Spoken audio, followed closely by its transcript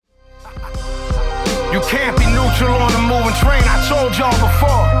can't be neutral on a moving train. I told y'all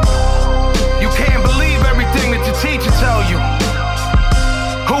before. You can't believe everything that your teacher tell you.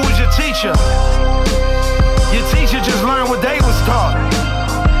 Who was your teacher? Your teacher just learned what they was taught.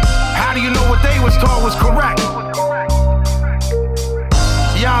 How do you know what they was taught was correct?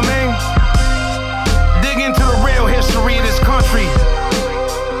 Yeah, I mean, dig into the real history of this country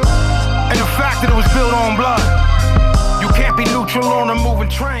and the fact that it was built on blood. You can't be neutral on a moving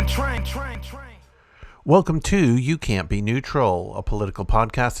train. Welcome to You Can't Be Neutral, a political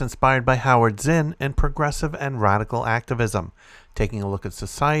podcast inspired by Howard Zinn and progressive and radical activism, taking a look at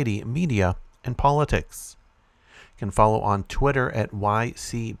society, media, and politics. You can follow on Twitter at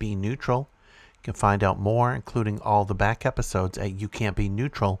YCBNeutral. You can find out more, including all the back episodes, at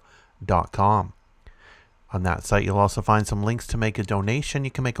youcan'tbeneutral.com. On that site, you'll also find some links to make a donation.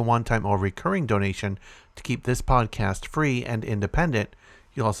 You can make a one-time or recurring donation to keep this podcast free and independent.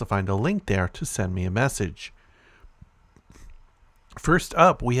 You'll also find a link there to send me a message. First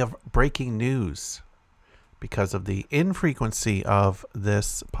up, we have breaking news. Because of the infrequency of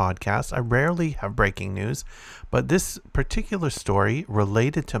this podcast, I rarely have breaking news, but this particular story,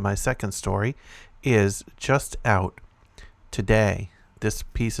 related to my second story, is just out today. This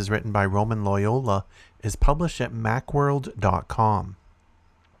piece is written by Roman Loyola, is published at macworld.com.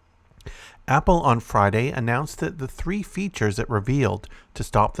 Apple on Friday announced that the 3 features it revealed to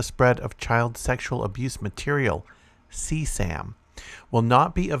stop the spread of child sexual abuse material, CSAM, will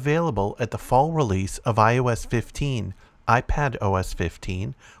not be available at the fall release of iOS 15, iPadOS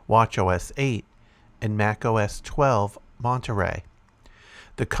 15, watchOS 8, and macOS 12 Monterey.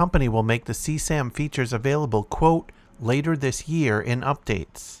 The company will make the CSAM features available, quote, later this year in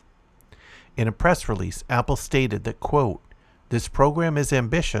updates. In a press release, Apple stated that, quote, this program is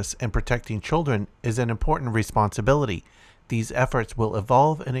ambitious and protecting children is an important responsibility. These efforts will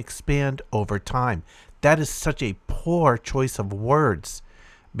evolve and expand over time. That is such a poor choice of words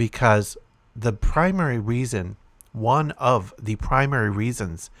because the primary reason, one of the primary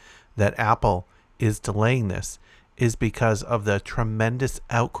reasons that Apple is delaying this is because of the tremendous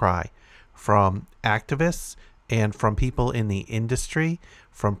outcry from activists and from people in the industry,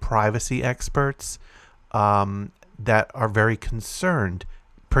 from privacy experts, that are very concerned,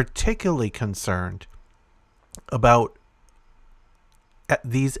 particularly concerned about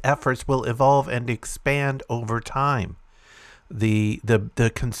these efforts will evolve and expand over time. The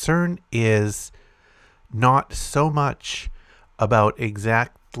concern is not so much about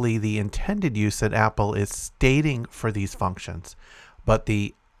exactly the intended use that Apple is stating for these functions, but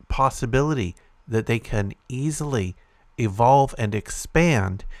the possibility that they can easily evolve and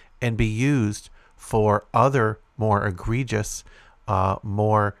expand and be used for other more egregious,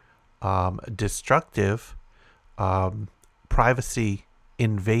 more destructive privacy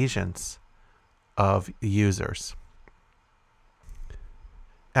invasions of users.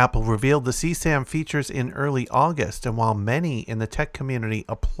 Apple revealed the CSAM features in early August, and while many in the tech community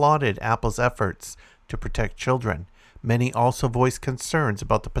applauded Apple's efforts to protect children, many also voiced concerns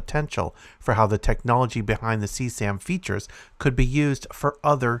about the potential for how the technology behind the CSAM features could be used for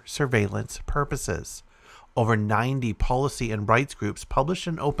other surveillance purposes. Over 90 policy and rights groups published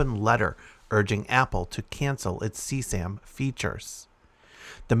an open letter urging Apple to cancel its CSAM features.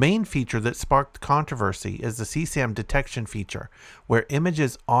 The main feature that sparked controversy is the CSAM detection feature, where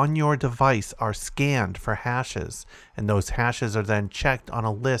images on your device are scanned for hashes, and those hashes are then checked on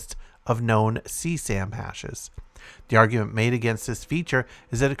a list of known CSAM hashes. The argument made against this feature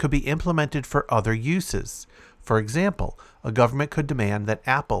is that it could be implemented for other uses. For example, a government could demand that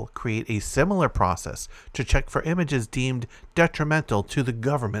Apple create a similar process to check for images deemed detrimental to the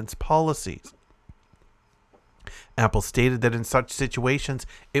government's policies. Apple stated that in such situations,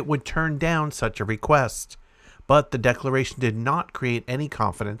 it would turn down such a request, but the declaration did not create any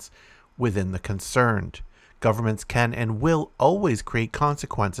confidence within the concerned. Governments can and will always create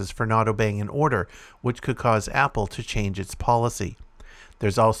consequences for not obeying an order, which could cause Apple to change its policy.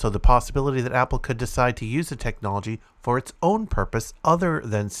 There's also the possibility that Apple could decide to use the technology for its own purpose other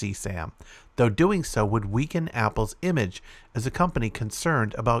than CSAM, though doing so would weaken Apple's image as a company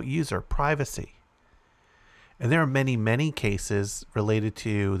concerned about user privacy. And there are many, many cases related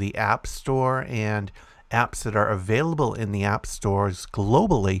to the App Store and apps that are available in the app stores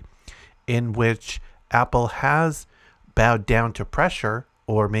globally in which Apple has bowed down to pressure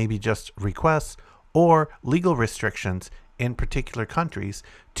or maybe just requests or legal restrictions in particular countries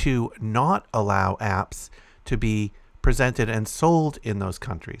to not allow apps to be presented and sold in those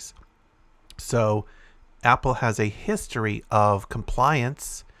countries. So Apple has a history of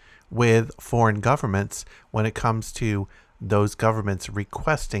compliance with foreign governments when it comes to those governments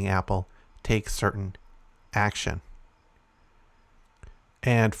requesting Apple take certain action.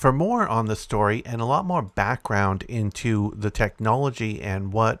 And for more on the story and a lot more background into the technology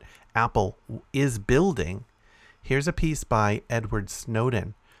and what Apple is building, here's a piece by Edward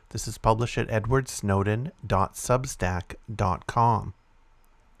Snowden. This is published at edwardsnowden.substack.com.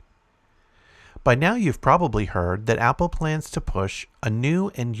 By now you've probably heard that Apple plans to push a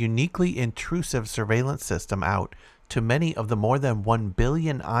new and uniquely intrusive surveillance system out to many of the more than 1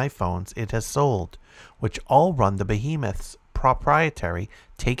 billion iPhones it has sold, which all run the behemoth's proprietary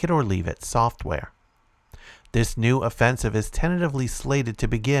take-it-or-leave-it software. This new offensive is tentatively slated to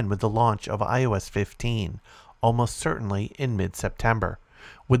begin with the launch of iOS 15, almost certainly in mid-September,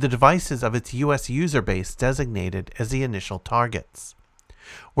 with the devices of its US user base designated as the initial targets.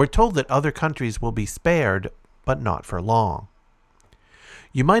 We're told that other countries will be spared, but not for long.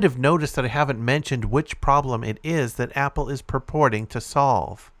 You might have noticed that I haven't mentioned which problem it is that Apple is purporting to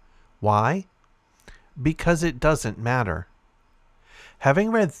solve. Why? Because it doesn't matter.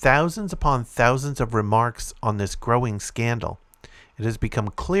 Having read thousands upon thousands of remarks on this growing scandal, it has become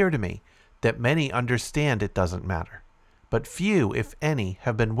clear to me that many understand it doesn't matter, but few, if any,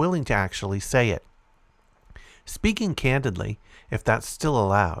 have been willing to actually say it. Speaking candidly, if that's still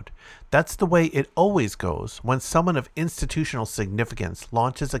allowed, that's the way it always goes when someone of institutional significance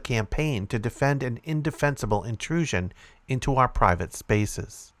launches a campaign to defend an indefensible intrusion into our private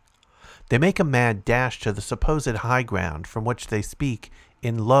spaces. They make a mad dash to the supposed high ground from which they speak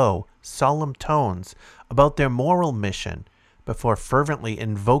in low, solemn tones about their moral mission before fervently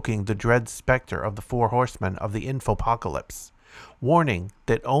invoking the dread specter of the four horsemen of the infopocalypse, warning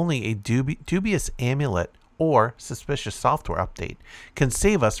that only a dubious amulet or suspicious software update can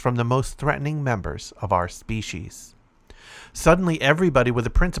save us from the most threatening members of our species. Suddenly, everybody with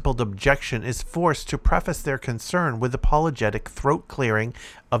a principled objection is forced to preface their concern with apologetic throat-clearing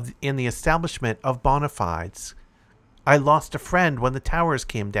in the establishment of bona fides. I lost a friend when the towers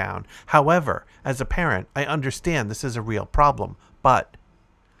came down. However, as a parent, I understand this is a real problem, but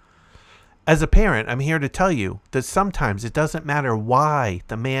as a parent, I'm here to tell you that sometimes it doesn't matter why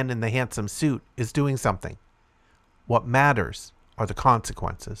the man in the handsome suit is doing something. What matters are the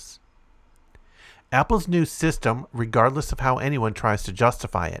consequences. Apple's new system, regardless of how anyone tries to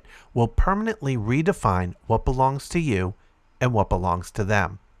justify it, will permanently redefine what belongs to you and what belongs to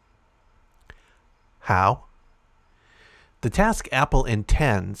them. How? The task Apple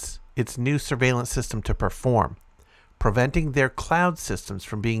intends its new surveillance system to perform, preventing their cloud systems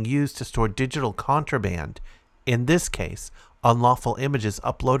from being used to store digital contraband, in this case, unlawful images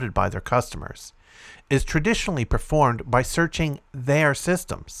uploaded by their customers, is traditionally performed by searching their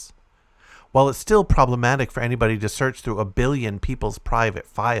systems. While it's still problematic for anybody to search through 1 billion people's private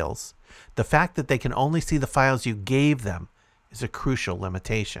files, the fact that they can only see the files you gave them is a crucial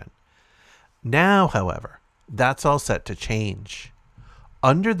limitation. Now, however, that's all set to change.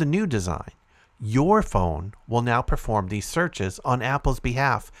 Under the new design, your phone will now perform these searches on Apple's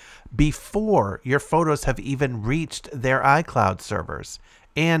behalf before your photos have even reached their iCloud servers,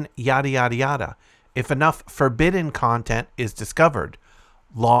 and yada yada yada. If enough forbidden content is discovered,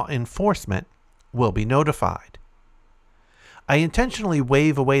 law enforcement will be notified. I intentionally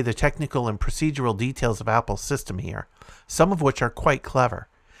wave away the technical and procedural details of Apple's system here, some of which are quite clever,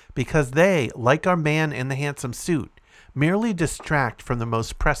 because they, like our man in the handsome suit, merely distract from the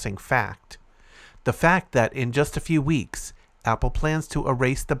most pressing fact. The fact that in just a few weeks, Apple plans to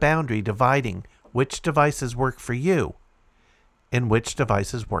erase the boundary dividing which devices work for you and which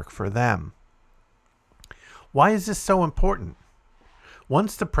devices work for them. Why is this so important?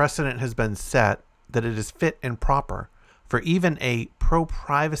 Once the precedent has been set that it is fit and proper for even a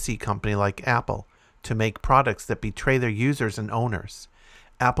pro-privacy company like Apple to make products that betray their users and owners,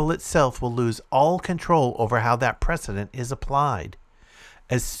 Apple itself will lose all control over how that precedent is applied.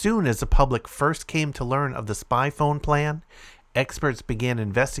 As soon as the public first came to learn of the spy phone plan, experts began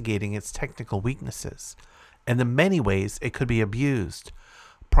investigating its technical weaknesses and the many ways it could be abused,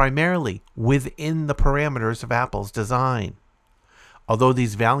 primarily within the parameters of Apple's design. Although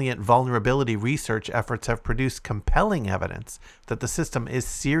these valiant vulnerability research efforts have produced compelling evidence that the system is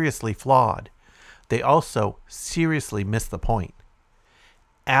seriously flawed, they also seriously miss the point.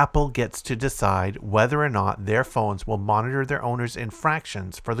 Apple gets to decide whether or not their phones will monitor their owners'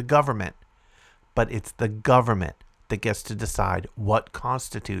 infractions for the government, but it's the government that gets to decide what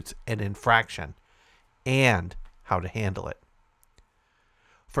constitutes an infraction and how to handle it.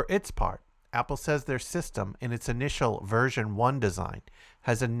 For its part, Apple says their system in its initial version 1 design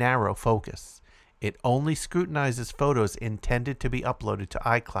has a narrow focus. It only scrutinizes photos intended to be uploaded to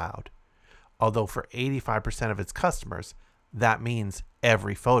iCloud, although for 85% of its customers, that means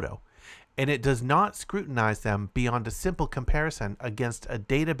every photo, and it does not scrutinize them beyond a simple comparison against a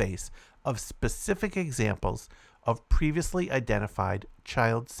database of specific examples of previously identified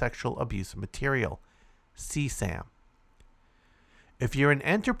child sexual abuse material, CSAM. If you're an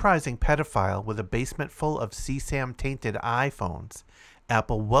enterprising pedophile with a basement full of CSAM-tainted iPhones,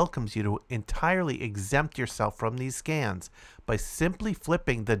 Apple welcomes you to entirely exempt yourself from these scans by simply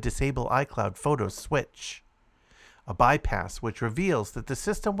flipping the Disable iCloud Photos switch, a bypass which reveals that the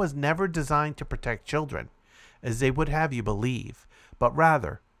system was never designed to protect children, as they would have you believe, but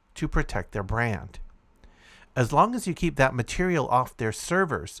rather to protect their brand. As long as you keep that material off their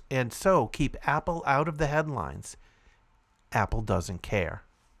servers and so keep Apple out of the headlines, Apple doesn't care.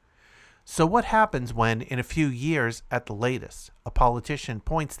 So what happens when, in a few years at the latest, a politician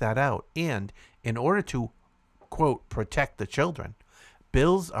points that out and, in order to, quote, protect the children,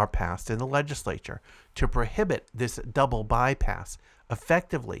 bills are passed in the legislature to prohibit this double bypass,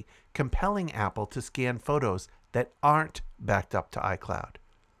 effectively compelling Apple to scan photos that aren't backed up to iCloud?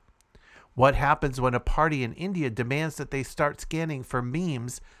 What happens when a party in India demands that they start scanning for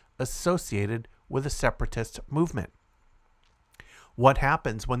memes associated with a separatist movement? What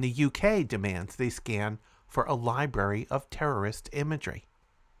happens when the UK demands they scan for a library of terrorist imagery?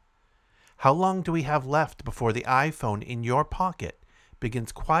 How long do we have left before the iPhone in your pocket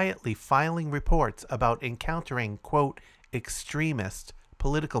begins quietly filing reports about encountering, quote, extremist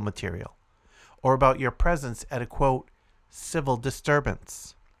political material, or about your presence at a, quote, civil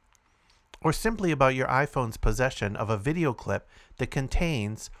disturbance, or simply about your iPhone's possession of a video clip that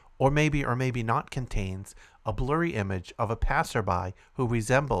contains, or maybe not contains, a blurry image of a passerby who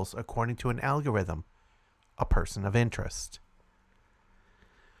resembles, according to an algorithm, a person of interest?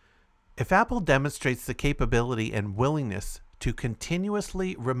 If Apple demonstrates the capability and willingness to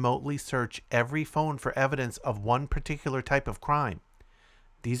continuously remotely search every phone for evidence of one particular type of crime,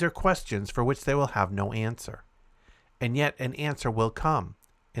 these are questions for which they will have no answer. And yet an answer will come,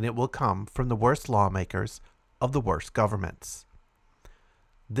 and it will come from the worst lawmakers of the worst governments.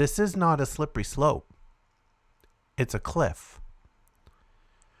 This is not a slippery slope. It's a cliff.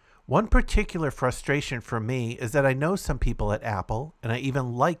 One particular frustration for me is that I know some people at Apple, and I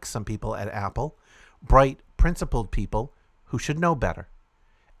even like some people at Apple, bright, principled people who should know better.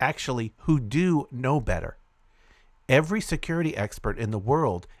 Actually, who do know better. Every security expert in the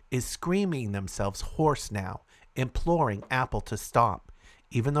world is screaming themselves hoarse now, imploring Apple to stop.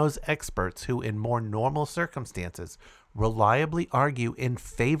 Even those experts who, in more normal circumstances, reliably argue in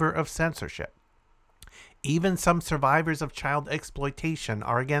favor of censorship. Even some survivors of child exploitation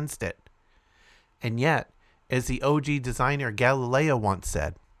are against it. And yet, as the OG designer Galileo once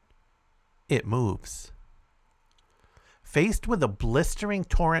said, it moves. Faced with a blistering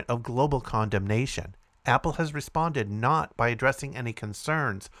torrent of global condemnation, Apple has responded not by addressing any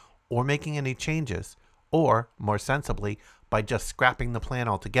concerns or making any changes, or, more sensibly, by just scrapping the plan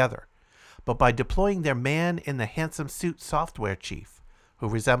altogether, but by deploying their man-in-the-handsome-suit software chief, who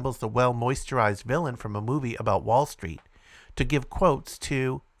resembles the well-moisturized villain from a movie about Wall Street, to give quotes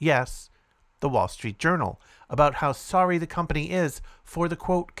to, yes, the Wall Street Journal, about how sorry the company is for the,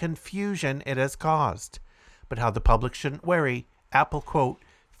 quote, confusion it has caused, but how the public shouldn't worry. Apple, quote,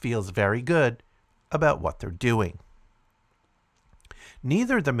 feels very good about what they're doing.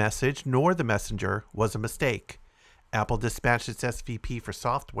 Neither the message nor the messenger was a mistake. Apple dispatched its SVP for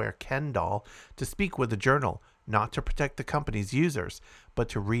software, Ken Dahl, to speak with the Journal, not to protect the company's users, but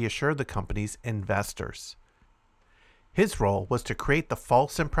to reassure the company's investors. His role was to create the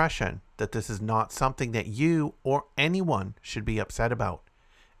false impression that this is not something that you or anyone should be upset about.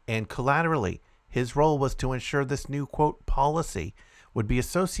 And collaterally, his role was to ensure this new, quote, policy would be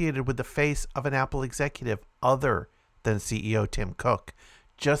associated with the face of an Apple executive other than CEO Tim Cook,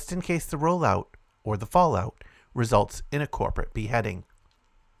 just in case the rollout, or the fallout, results in a corporate beheading.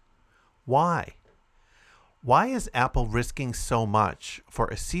 Why? Why is Apple risking so much for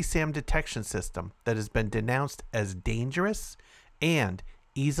a CSAM detection system that has been denounced as dangerous and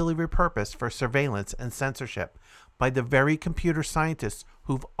easily repurposed for surveillance and censorship by the very computer scientists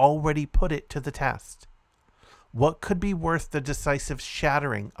who've already put it to the test? What could be worth the decisive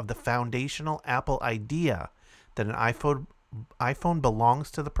shattering of the foundational Apple idea that an iPhone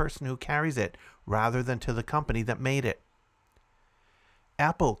belongs to the person who carries it rather than to the company that made it?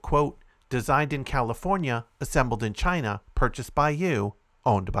 Apple, quote, designed in California, assembled in China, purchased by you,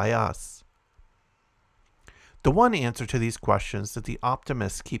 owned by us. The one answer to these questions that the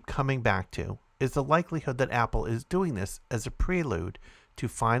optimists keep coming back to is the likelihood that Apple is doing this as a prelude to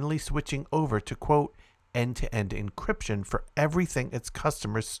finally switching over to, quote, end-to-end encryption for everything its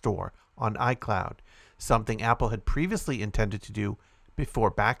customers store on iCloud, something Apple had previously intended to do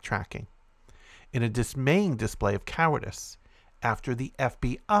before backtracking. in a dismaying display of cowardice after the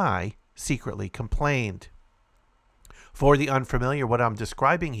FBI secretly complained. For the unfamiliar, what I'm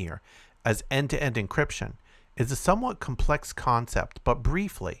describing here as end-to-end encryption is a somewhat complex concept, but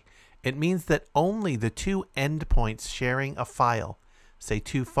briefly, it means that only the two endpoints sharing a file, say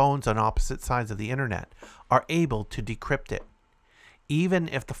two phones on opposite sides of the internet, are able to decrypt it. Even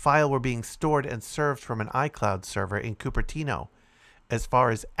if the file were being stored and served from an iCloud server in Cupertino, as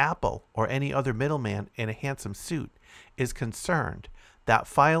far as Apple or any other middleman in a handsome suit is concerned, that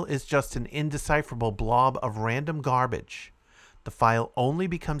file is just an indecipherable blob of random garbage. The file only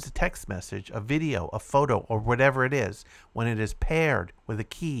becomes a text message, a video, a photo, or whatever it is when it is paired with a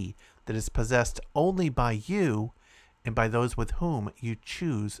key that is possessed only by you and by those with whom you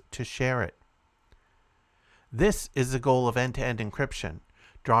choose to share it. This is the goal of end-to-end encryption,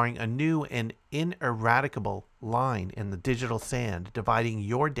 drawing a new and ineradicable line in the digital sand dividing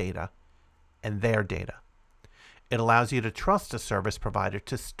your data and their data. It allows you to trust a service provider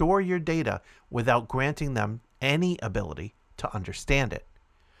to store your data without granting them any ability to understand it.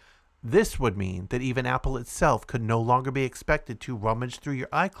 This would mean that even Apple itself could no longer be expected to rummage through your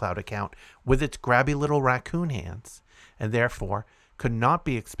iCloud account with its grabby little raccoon hands, and therefore could not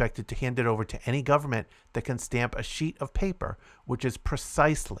be expected to hand it over to any government that can stamp a sheet of paper, which is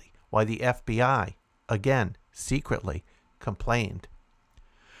precisely why the FBI, again, secretly, complained.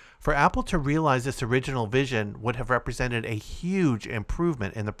 For Apple to realize this original vision would have represented a huge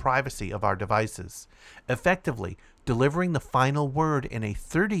improvement in the privacy of our devices, effectively delivering the final word in a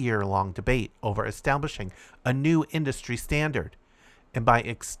 30-year-long debate over establishing a new industry standard, and by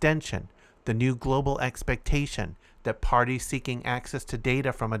extension, the new global expectation that parties seeking access to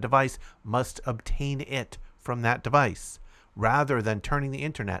data from a device must obtain it from that device, rather than turning the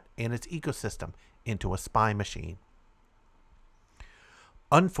internet and its ecosystem into a spy machine.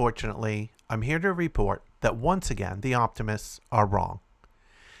 Unfortunately, I'm here to report that once again the optimists are wrong.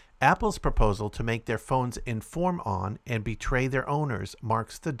 Apple's proposal to make their phones inform on and betray their owners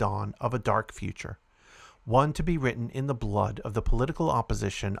marks the dawn of a dark future, one to be written in the blood of the political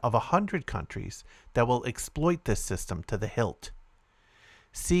opposition of 100 countries that will exploit this system to the hilt.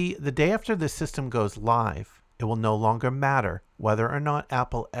 See, the day after this system goes live, it will no longer matter whether or not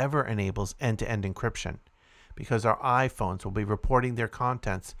Apple ever enables end-to-end encryption, because our iPhones will be reporting their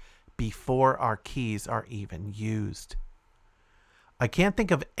contents before our keys are even used. I can't think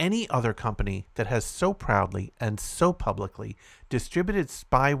of any other company that has so proudly and so publicly distributed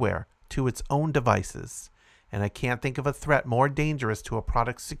spyware to its own devices, and I can't think of a threat more dangerous to a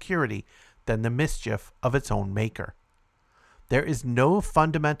product's security than the mischief of its own maker. There is no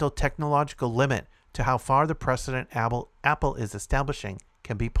fundamental technological limit to how far the precedent Apple is establishing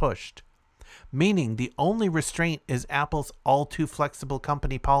can be pushed, meaning the only restraint is Apple's all too flexible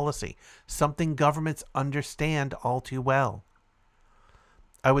company policy, something governments understand all too well.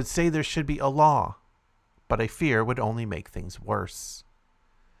 I would say there should be a law, but I fear would only make things worse.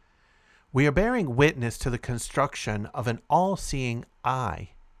 We are bearing witness to the construction of an all-seeing eye,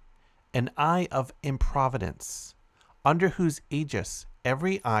 an eye of improvidence, under whose aegis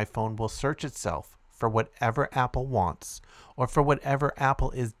every iPhone will search itself for whatever Apple wants or for whatever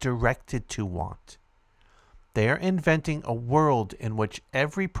Apple is directed to want. They are inventing a world in which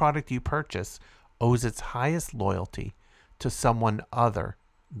every product you purchase owes its highest loyalty to someone other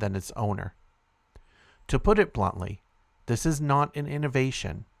than its owner. To put it bluntly, this is not an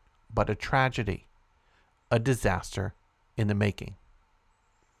innovation, but a tragedy, a disaster in the making.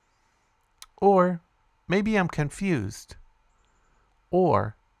 Or maybe I'm confused.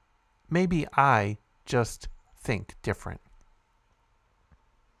 Or maybe I just think different.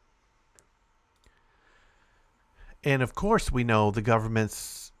 And of course, we know the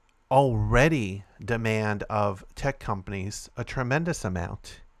governments already demand of tech companies a tremendous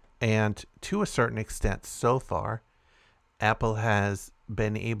amount. And to a certain extent, so far, Apple has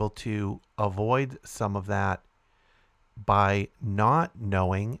been able to avoid some of that by not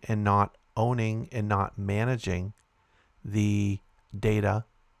knowing and not owning and not managing the data,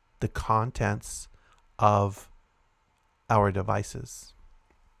 the contents of our devices.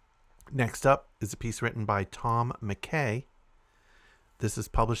 Next up is a piece written by Tom McKay. This is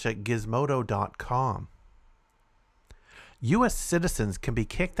published at Gizmodo.com. U.S. citizens can be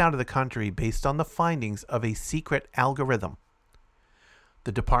kicked out of the country based on the findings of a secret algorithm.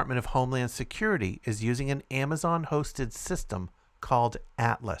 The Department of Homeland Security is using an Amazon-hosted system called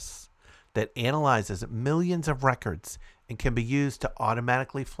Atlas that analyzes millions of records and can be used to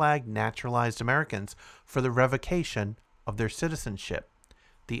automatically flag naturalized Americans for the revocation of their citizenship,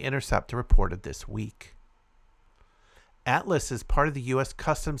 The Intercept reported this week. Atlas is part of the U.S.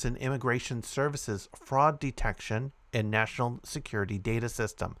 Customs and Immigration Services Fraud Detection and National Security Data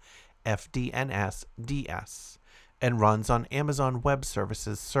System, FDNS-DS, and runs on Amazon Web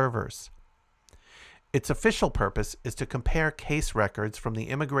Services servers. Its official purpose is to compare case records from the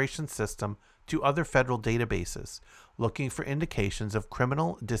immigration system to other federal databases, looking for indications of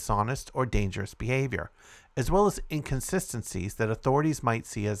criminal, dishonest, or dangerous behavior, as well as inconsistencies that authorities might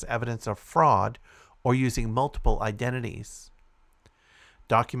see as evidence of fraud or using multiple identities.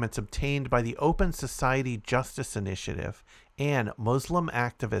 Documents obtained by the Open Society Justice Initiative and Muslim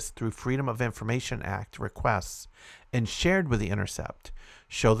activists through Freedom of Information Act requests and shared with The Intercept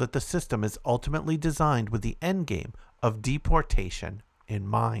show that the system is ultimately designed with the endgame of deportation in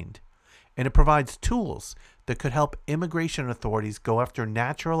mind, and it provides tools that could help immigration authorities go after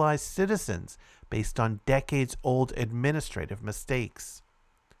naturalized citizens based on decades-old administrative mistakes.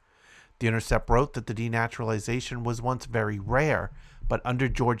 The Intercept wrote that the denaturalization was once very rare, but under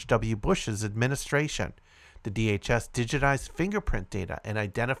George W. Bush's administration, the DHS digitized fingerprint data and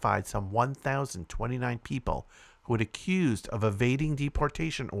identified some 1,029 people who had accused of evading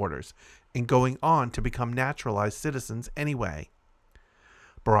deportation orders and going on to become naturalized citizens anyway.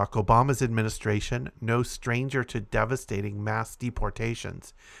 Barack Obama's administration, no stranger to devastating mass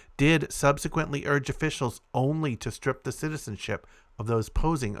deportations, did subsequently urge officials only to strip the citizenship of those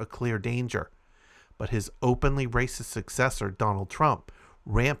posing a clear danger. But his openly racist successor, Donald Trump,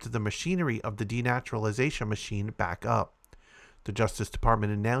 ramped the machinery of the denaturalization machine back up. The Justice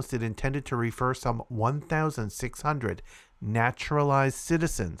Department announced it intended to refer some 1,600 naturalized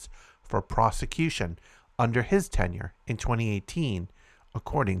citizens for prosecution under his tenure in 2018,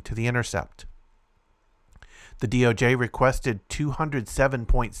 according to The Intercept. The DOJ requested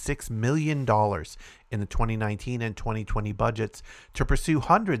 $207.6 million in the 2019 and 2020 budgets to pursue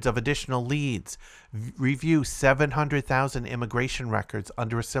hundreds of additional leads, review 700,000 immigration records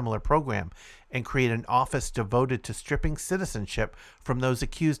under a similar program, and create an office devoted to stripping citizenship from those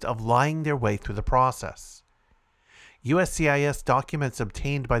accused of lying their way through the process. USCIS documents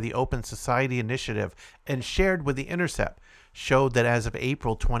obtained by the Open Society Initiative and shared with The Intercept showed that as of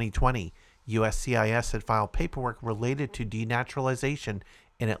April 2020, USCIS had filed paperwork related to denaturalization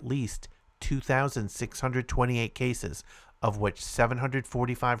in at least 2,628 cases, of which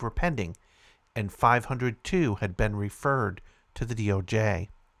 745 were pending and 502 had been referred to the DOJ.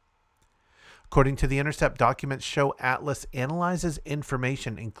 According to The Intercept, documents show Atlas analyzes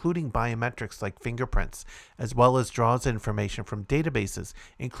information including biometrics like fingerprints, as well as draws information from databases,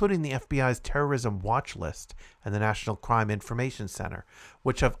 including the FBI's Terrorism Watch List and the National Crime Information Center,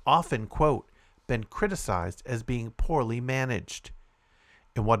 which have often, quote, been criticized as being poorly managed.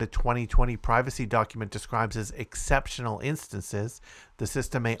 In what a 2020 privacy document describes as exceptional instances, the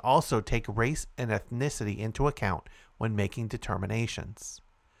system may also take race and ethnicity into account when making determinations.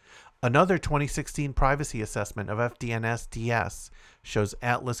 Another 2016 privacy assessment of FDNS-DS shows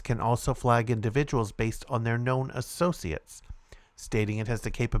Atlas can also flag individuals based on their known associates, stating it has the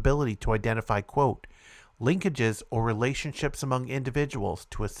capability to identify, quote, linkages or relationships among individuals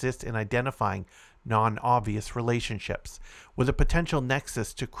to assist in identifying non-obvious relationships with a potential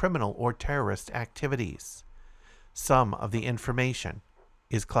nexus to criminal or terrorist activities. Some of the information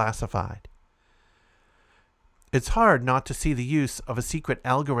is classified. It's hard not to see the use of a secret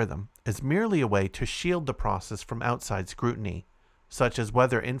algorithm as merely a way to shield the process from outside scrutiny, such as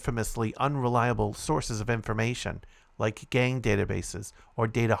whether infamously unreliable sources of information, like gang databases or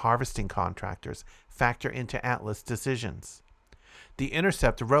data harvesting contractors, factor into Atlas decisions. The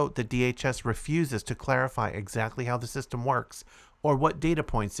Intercept wrote that DHS refuses to clarify exactly how the system works or what data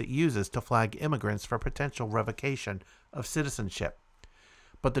points it uses to flag immigrants for potential revocation of citizenship.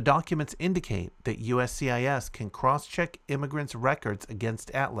 But the documents indicate that USCIS can cross-check immigrants' records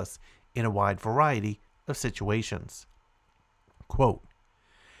against Atlas in a wide variety of situations. Quote,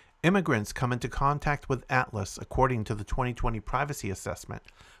 immigrants come into contact with Atlas, according to the 2020 privacy assessment,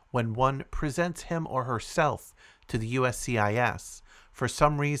 when one presents him or herself to the USCIS for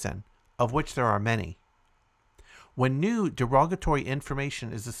some reason, of which there are many. When new derogatory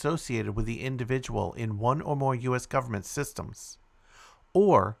information is associated with the individual in one or more U.S. government systems,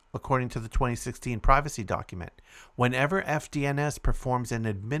 or, according to the 2016 privacy document, whenever FDNS performs an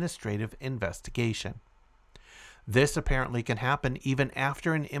administrative investigation. This apparently can happen even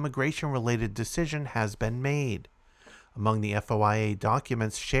after an immigration-related decision has been made. Among the FOIA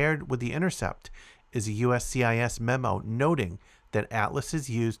documents shared with The Intercept is a USCIS memo noting that Atlas is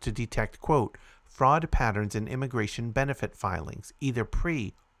used to detect, quote, fraud patterns in immigration benefit filings, either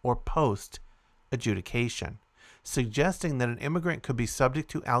pre or post adjudication, suggesting that an immigrant could be subject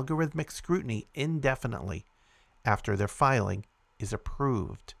to algorithmic scrutiny indefinitely, after their filing is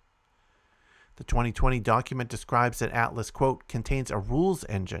approved. The 2020 document describes that Atlas, quote, contains a rules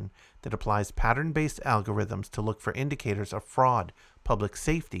engine that applies pattern-based algorithms to look for indicators of fraud, public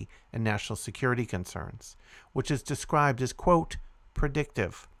safety, and national security concerns, which is described as, quote,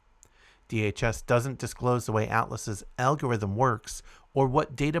 predictive. DHS doesn't disclose the way Atlas's algorithm works or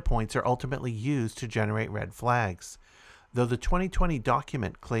what data points are ultimately used to generate red flags, though the 2020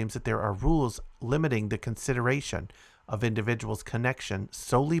 document claims that there are rules limiting the consideration of individuals' connection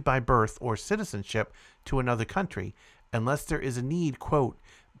solely by birth or citizenship to another country, unless there is a need, quote,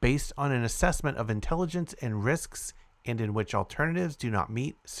 based on an assessment of intelligence and risks and in which alternatives do not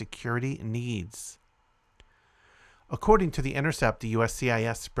meet security needs. According to The Intercept, the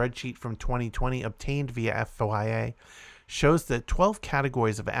USCIS spreadsheet from 2020 obtained via FOIA shows that 12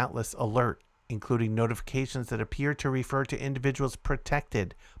 categories of Atlas alert, including notifications that appear to refer to individuals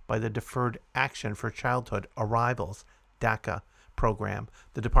protected by the Deferred Action for Childhood Arrivals (DACA) program,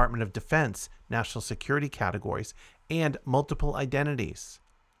 the Department of Defense, national security categories, and multiple identities.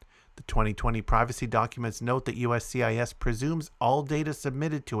 The 2020 privacy documents note that USCIS presumes all data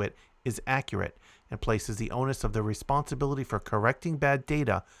submitted to it is accurate and places the onus of the responsibility for correcting bad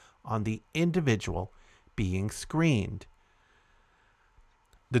data on the individual being screened.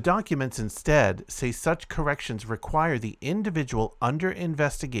 The documents instead say such corrections require the individual under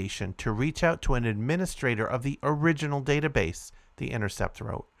investigation to reach out to an administrator of the original database, The Intercept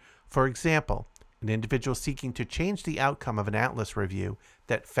wrote. For example, an individual seeking to change the outcome of an Atlas review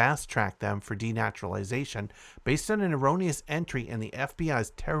that fast-tracked them for denaturalization based on an erroneous entry in the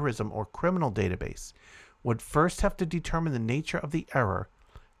FBI's terrorism or criminal database would first have to determine the nature of the error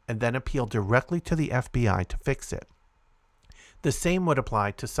and then appeal directly to the FBI to fix it. The same would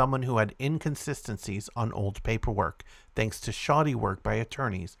apply to someone who had inconsistencies on old paperwork, thanks to shoddy work by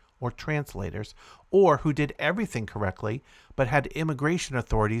attorneys or translators, or who did everything correctly but had immigration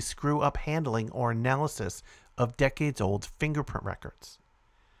authorities screw up handling or analysis of decades-old fingerprint records.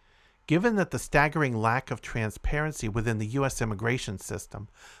 Given that the staggering lack of transparency within the U.S. immigration system,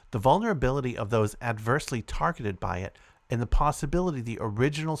 the vulnerability of those adversely targeted by it, and the possibility the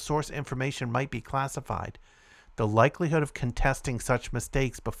original source information might be classified, the likelihood of contesting such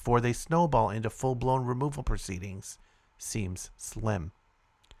mistakes before they snowball into full-blown removal proceedings seems slim.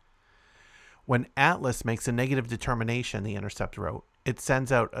 When Atlas makes a negative determination, The Intercept wrote, it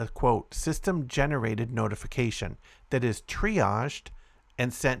sends out a, quote, system-generated notification that is triaged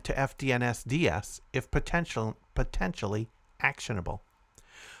and sent to FDNS-DS if potentially actionable.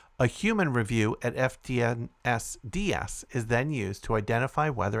 A human review at FDNS-DS is then used to identify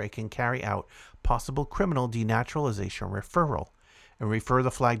whether it can carry out possible criminal denaturalization referral and refer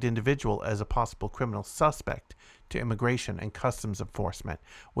the flagged individual as a possible criminal suspect to Immigration and Customs Enforcement,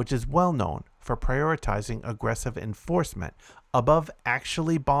 which is well known for prioritizing aggressive enforcement above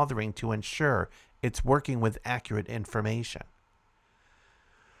actually bothering to ensure it's working with accurate information.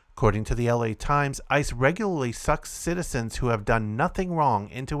 According to the LA Times, ICE regularly sucks citizens who have done nothing wrong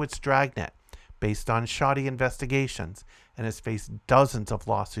into its dragnet based on shoddy investigations and has faced dozens of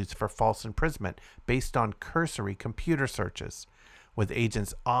lawsuits for false imprisonment based on cursory computer searches, with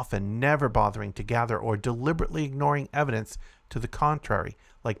agents often never bothering to gather or deliberately ignoring evidence to the contrary,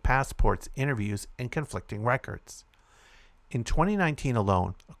 like passports, interviews, and conflicting records. In 2019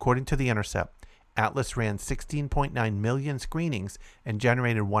 alone, according to The Intercept, Atlas ran 16.9 million screenings and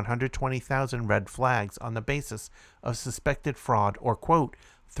generated 120,000 red flags on the basis of suspected fraud or, quote,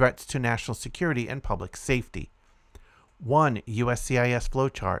 threats to national security and public safety. One USCIS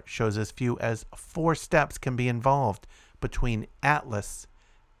flowchart shows as few as 4 steps can be involved between Atlas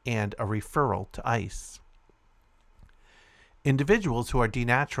and a referral to ICE. Individuals who are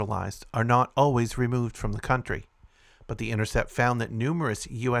denaturalized are not always removed from the country, but The Intercept found that numerous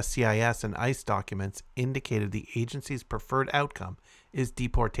USCIS and ICE documents indicated the agency's preferred outcome is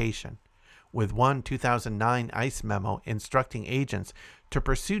deportation, with one 2009 ICE memo instructing agents to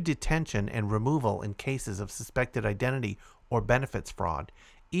pursue detention and removal in cases of suspected identity or benefits fraud,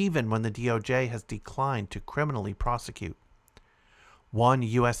 even when the DOJ has declined to criminally prosecute. One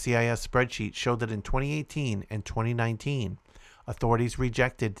USCIS spreadsheet showed that in 2018 and 2019, authorities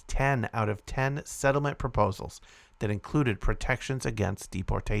rejected 10 out of 10 settlement proposals that included protections against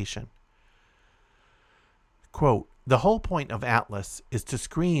deportation. Quote, the whole point of Atlas is to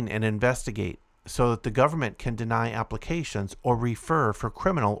screen and investigate so that the government can deny applications or refer for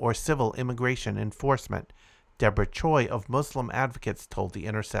criminal or civil immigration enforcement, Deborah Choi of Muslim Advocates told The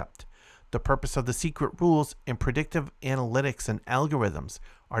Intercept. The purpose of the secret rules and predictive analytics and algorithms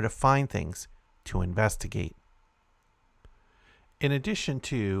are to find things to investigate. In addition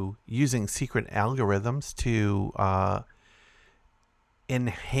to using secret algorithms to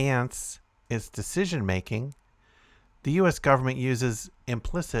enhance its decision making, the U.S. government uses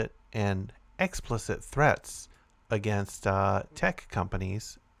implicit and explicit threats against tech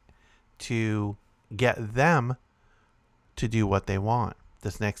companies to get them to do what they want.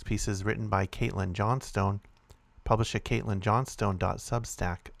 This next piece is written by Caitlin Johnstone, published at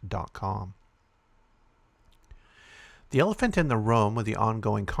caitlinjohnstone.substack.com. The elephant in the room with the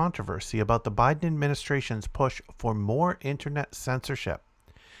ongoing controversy about the Biden administration's push for more internet censorship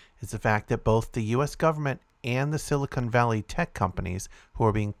is the fact that both the U.S. government and the Silicon Valley tech companies who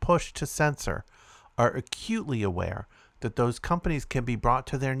are being pushed to censor are acutely aware that those companies can be brought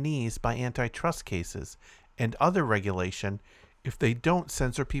to their knees by antitrust cases and other regulation if they don't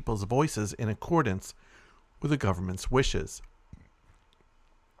censor people's voices in accordance with the government's wishes.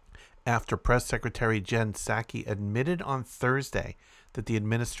 After Press Secretary Jen Psaki admitted on Thursday that the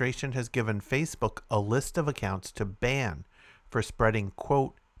administration has given Facebook a list of accounts to ban for spreading,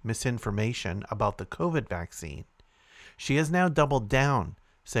 quote, misinformation about the COVID vaccine, she has now doubled down,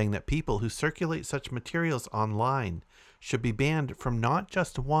 saying that people who circulate such materials online should be banned from not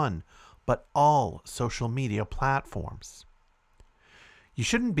just one, but all social media platforms. You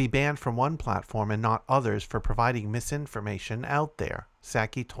shouldn't be banned from one platform and not others for providing misinformation out there,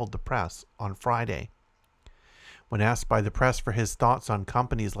 Psaki told the press on Friday. When asked by the press for his thoughts on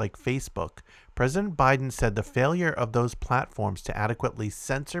companies like Facebook, President Biden said the failure of those platforms to adequately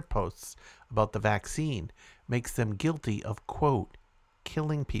censor posts about the vaccine makes them guilty of, quote,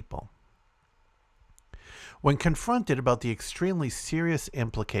 killing people. When confronted about the extremely serious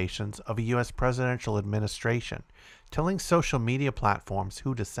implications of a U.S. presidential administration telling social media platforms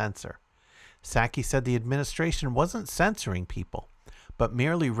who to censor, Psaki said the administration wasn't censoring people, but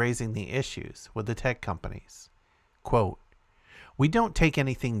merely raising the issues with the tech companies. Quote, "We don't take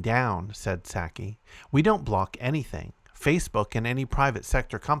anything down," said Psaki. "We don't block anything. Facebook and any private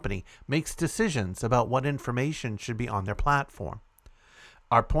sector company makes decisions about what information should be on their platform.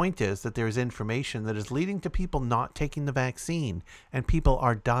 Our point is that there is information that is leading to people not taking the vaccine, and people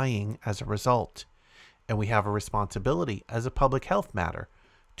are dying as a result. And we have a responsibility as a public health matter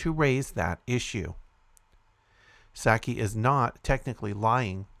to raise that issue." Psaki is not technically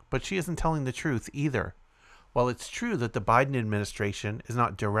lying, but she isn't telling the truth either. While it's true that the Biden administration is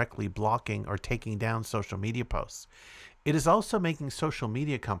not directly blocking or taking down social media posts, it is also making social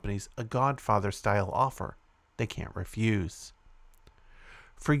media companies a Godfather-style offer they can't refuse.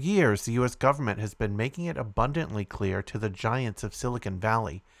 For years, the U.S. government has been making it abundantly clear to the giants of Silicon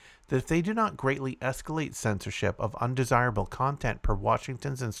Valley that if they do not greatly escalate censorship of undesirable content per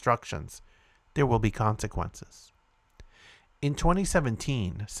Washington's instructions, there will be consequences. In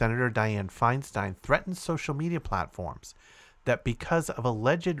 2017, Senator Dianne Feinstein threatened social media platforms that because of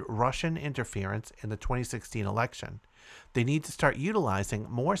alleged Russian interference in the 2016 election, they need to start utilizing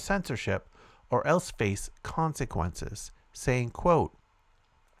more censorship or else face consequences, saying, quote,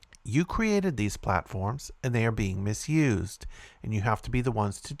 "You created these platforms and they are being misused, and you have to be the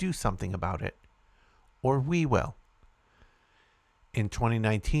ones to do something about it, or we will." In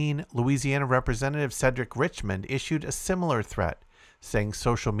 2019, Louisiana Representative Cedric Richmond issued a similar threat, saying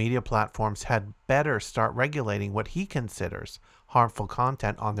social media platforms had better start regulating what he considers harmful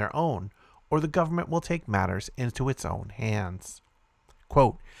content on their own, or the government will take matters into its own hands.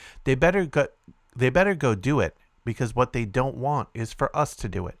 Quote, They better go do it, because what they don't want is for us to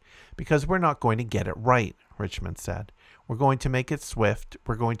do it, because we're not going to get it right," Richmond said. "We're going to make it swift,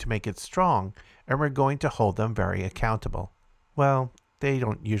 we're going to make it strong, and we're going to hold them very accountable." Well, they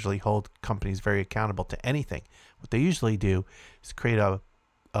don't usually hold companies very accountable to anything. What they usually do is create a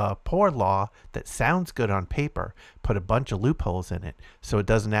poor law that sounds good on paper, put a bunch of loopholes in it, so it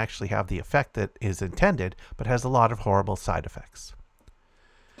doesn't actually have the effect that is intended, but has a lot of horrible side effects.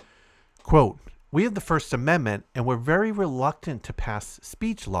 Quote, "We have the First Amendment, and we're very reluctant to pass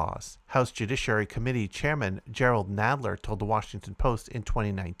speech laws," House Judiciary Committee Chairman Gerald Nadler told the Washington Post in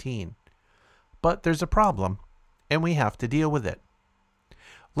 2019. "But there's a problem, and we have to deal with it.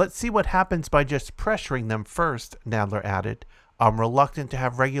 Let's see what happens by just pressuring them first," Nadler added. "I'm reluctant to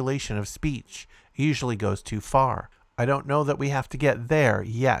have regulation of speech. It usually goes too far. I don't know that we have to get there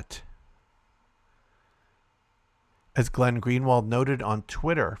yet." As Glenn Greenwald noted on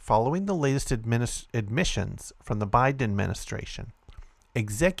Twitter following the latest admissions from the Biden administration,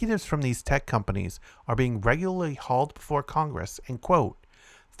 executives from these tech companies are being regularly hauled before Congress and, quote,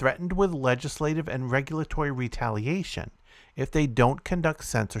 "threatened with legislative and regulatory retaliation if they don't conduct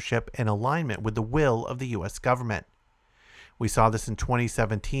censorship in alignment with the will of the U.S. government. We saw this in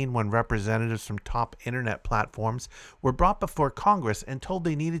 2017 when representatives from top internet platforms were brought before Congress and told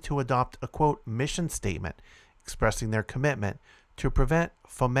they needed to adopt a, quote, mission statement expressing their commitment to prevent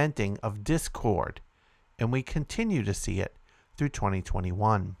fomenting of discord, and we continue to see it through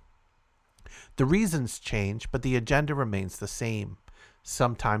 2021. The reasons change, but the agenda remains the same.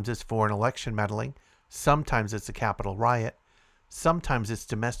 Sometimes it's foreign election meddling, sometimes it's a Capitol riot, sometimes it's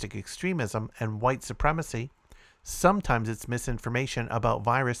domestic extremism and white supremacy, sometimes it's misinformation about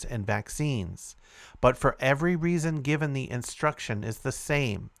virus and vaccines. But for every reason given, the instruction is the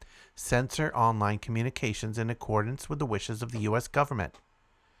same: censor online communications in accordance with the wishes of the U.S. government.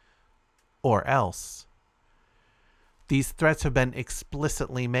 Or else. These threats have been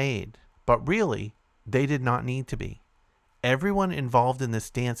explicitly made, but really, they did not need to be. Everyone involved in this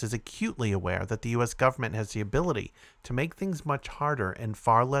dance is acutely aware that the U.S. government has the ability to make things much harder and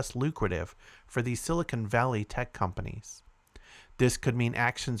far less lucrative for these Silicon Valley tech companies. This could mean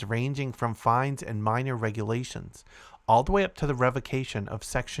actions ranging from fines and minor regulations, all the way up to the revocation of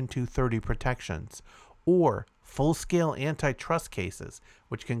Section 230 protections, or full-scale antitrust cases,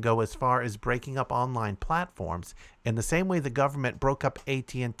 which can go as far as breaking up online platforms in the same way the government broke up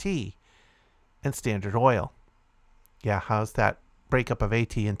AT&T and Standard Oil. Yeah, how's that breakup of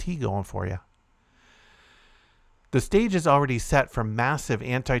AT&T going for you? The stage is already set for massive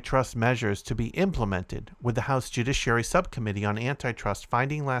antitrust measures to be implemented, with the House Judiciary Subcommittee on Antitrust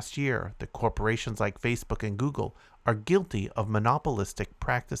finding last year that corporations like Facebook and Google are guilty of monopolistic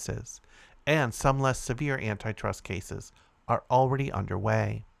practices, and some less severe antitrust cases are already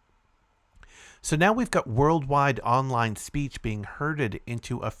underway. So now we've got worldwide online speech being herded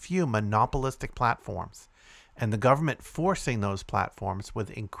into a few monopolistic platforms, and the government forcing those platforms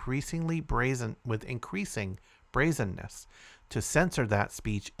with increasing brazenness to censor that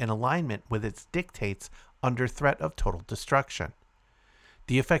speech in alignment with its dictates under threat of total destruction.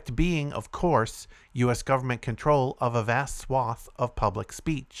 The effect being, of course, U.S. government control of a vast swath of public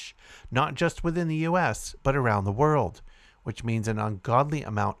speech, not just within the U.S., but around the world, which means an ungodly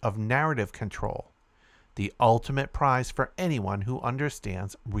amount of narrative control, the ultimate prize for anyone who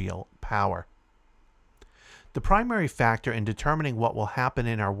understands real power. The primary factor in determining what will happen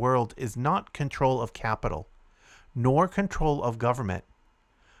in our world is not control of capital, nor control of government,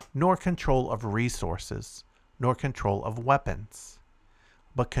 nor control of resources, nor control of weapons,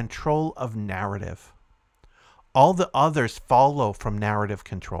 but control of narrative. All the others follow from narrative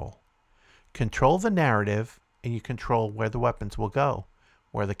control. Control the narrative, and you control where the weapons will go,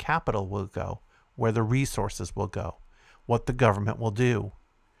 where the capital will go, where the resources will go, what the government will do.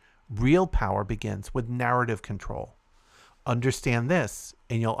 Real power begins with narrative control. Understand this,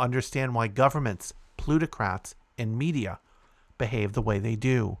 and you'll understand why governments, plutocrats, and media behave the way they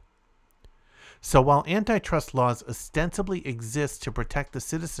do. So while antitrust laws ostensibly exist to protect the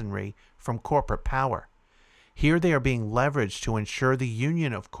citizenry from corporate power, here they are being leveraged to ensure the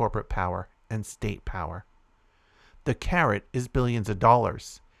union of corporate power and state power. The carrot is billions of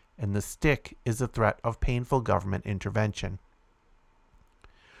dollars, and the stick is the threat of painful government intervention.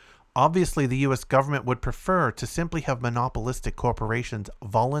 Obviously, the U.S. government would prefer to simply have monopolistic corporations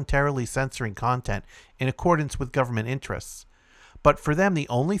voluntarily censoring content in accordance with government interests. But for them, the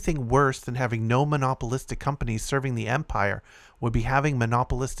only thing worse than having no monopolistic companies serving the empire would be having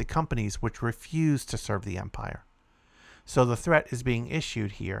monopolistic companies which refuse to serve the empire. So the threat is being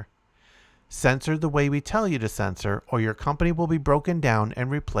issued here. Censor the way we tell you to censor, or your company will be broken down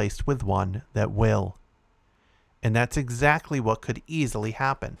and replaced with one that will. And that's exactly what could easily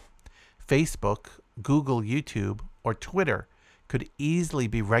happen. Facebook, Google, YouTube, or Twitter could easily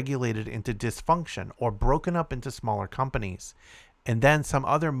be regulated into dysfunction or broken up into smaller companies, and then some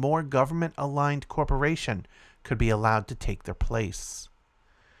other more government-aligned corporation could be allowed to take their place.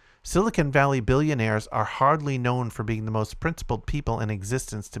 Silicon Valley billionaires are hardly known for being the most principled people in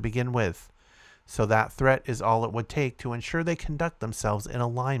existence to begin with, so that threat is all it would take to ensure they conduct themselves in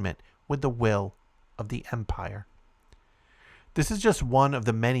alignment with the will of the empire. This is just one of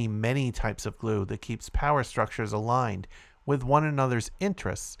the many, many types of glue that keeps power structures aligned with one another's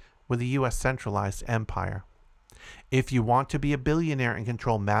interests with the U.S. centralized empire. If you want to be a billionaire and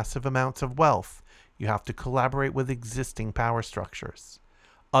control massive amounts of wealth, you have to collaborate with existing power structures.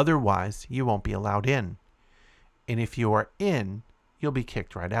 Otherwise, you won't be allowed in. And if you are in, you'll be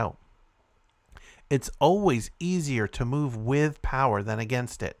kicked right out. It's always easier to move with power than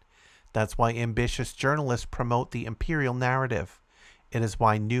against it. That's why ambitious journalists promote the imperial narrative. It is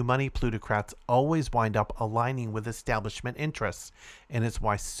why new money plutocrats always wind up aligning with establishment interests, and it's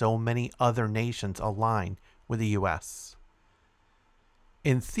why so many other nations align with the U.S.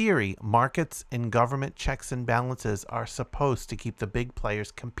 In theory, markets and government checks and balances are supposed to keep the big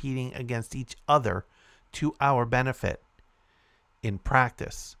players competing against each other to our benefit. In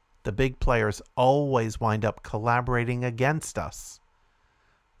practice, the big players always wind up collaborating against us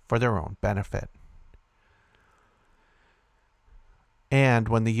for their own benefit. And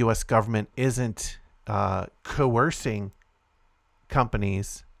when the U.S. government isn't coercing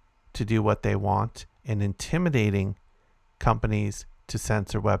companies to do what they want and intimidating companies to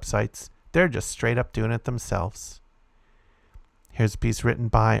censor websites, they're just straight up doing it themselves. Here's a piece written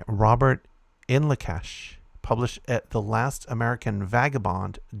by Robert Inlakesh, published at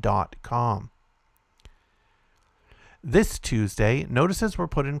thelastamericanvagabond.com. This Tuesday, notices were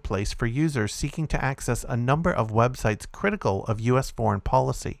put in place for users seeking to access a number of websites critical of U.S. foreign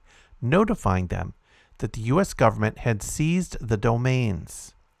policy, notifying them that the U.S. government had seized the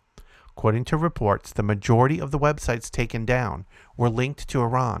domains. According to reports, the majority of the websites taken down were linked to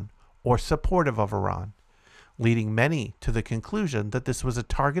Iran or supportive of Iran, leading many to the conclusion that this was a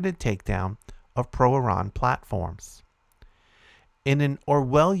targeted takedown of pro-Iran platforms. In an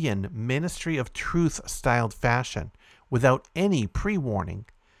Orwellian Ministry of Truth-styled fashion, without any pre-warning,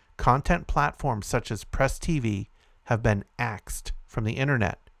 content platforms such as Press TV have been axed from the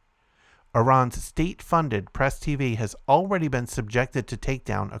internet. Iran's state-funded Press TV has already been subjected to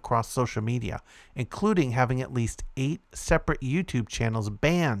takedown across social media, including having at least 8 separate YouTube channels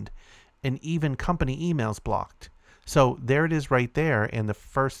banned and even company emails blocked. So there it is right there in the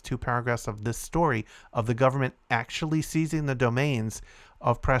first 2 paragraphs of this story of the government actually seizing the domains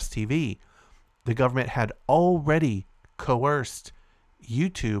of Press TV. The government had already coerced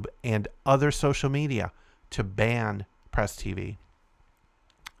YouTube and other social media to ban Press TV.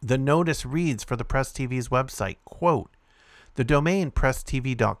 The notice reads for the Press TV's website, quote, "The domain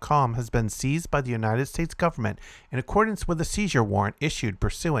presstv.com has been seized by the United States government in accordance with a seizure warrant issued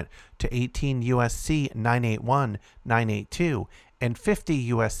pursuant to 18 U.S.C. 981-982 and 50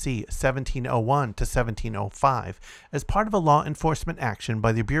 U.S.C. 1701 to 1705 as part of a law enforcement action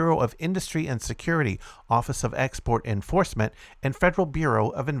by the Bureau of Industry and Security, Office of Export Enforcement, and Federal Bureau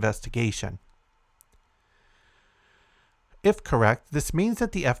of Investigation." If correct, this means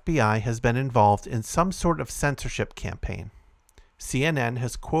that the FBI has been involved in some sort of censorship campaign. CNN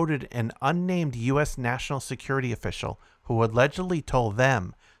has quoted an unnamed U.S. national security official who allegedly told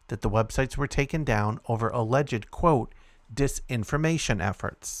them that the websites were taken down over alleged, quote, disinformation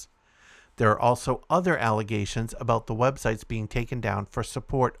efforts. There are also other allegations about the websites being taken down for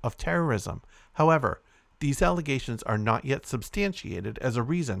support of terrorism. However, these allegations are not yet substantiated as a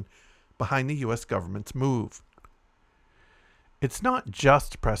reason behind the U.S. government's move. It's not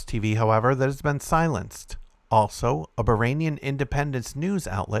just Press TV, however, that has been silenced. Also, a Bahrainian independence news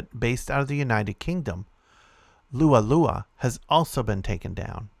outlet based out of the United Kingdom, Lua Lua, has also been taken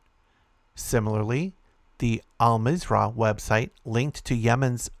down. Similarly, the Al Mizrah website linked to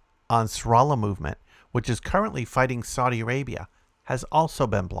Yemen's Ansarallah movement, which is currently fighting Saudi Arabia, has also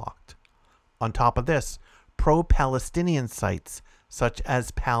been blocked. On top of this, pro-Palestinian sites such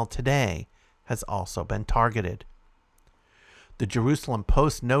as Pal Today has also been targeted. The Jerusalem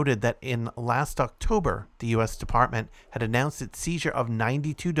Post noted that in last October, the U.S. Department had announced its seizure of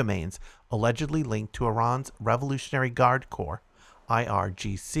 92 domains allegedly linked to Iran's Revolutionary Guard Corps,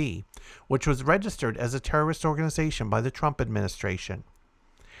 IRGC, which was registered as a terrorist organization by the Trump administration.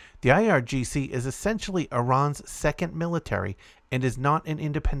 The IRGC is essentially Iran's second military and is not an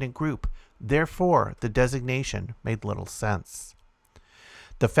independent group. Therefore, the designation made little sense.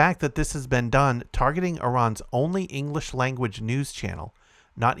 The fact that this has been done targeting Iran's only English-language news channel,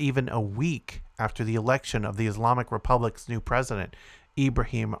 not even a week after the election of the Islamic Republic's new president,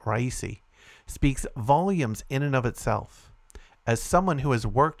 Ibrahim Raisi, speaks volumes in and of itself. As someone who has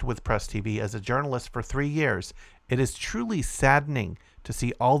worked with Press TV as a journalist for 3 years, it is truly saddening to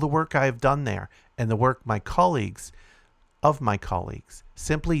see all the work I have done there and the work my colleagues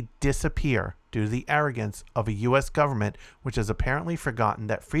simply disappear due to the arrogance of a U.S. government which has apparently forgotten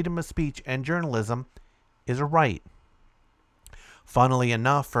that freedom of speech and journalism is a right. Funnily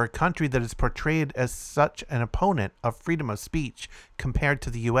enough, for a country that is portrayed as such an opponent of freedom of speech compared to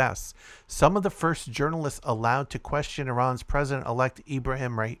the U.S., some of the first journalists allowed to question Iran's president-elect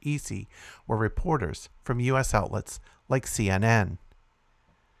Ibrahim Raisi were reporters from U.S. outlets like CNN.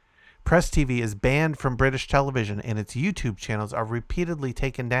 Press TV is banned from British television and its YouTube channels are repeatedly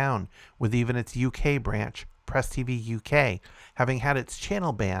taken down, with even its UK branch, Press TV UK, having had its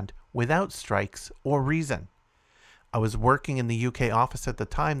channel banned without strikes or reason. I was working in the UK office at the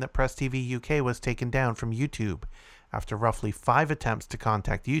time that Press TV UK was taken down from YouTube. After roughly 5 attempts to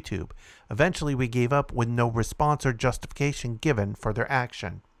contact YouTube, eventually we gave up with no response or justification given for their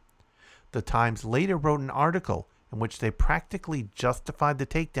action. The Times later wrote an article in which they practically justified the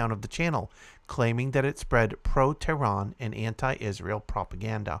takedown of the channel, claiming that it spread pro-Tehran and anti-Israel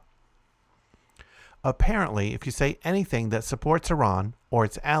propaganda. Apparently, if you say anything that supports Iran or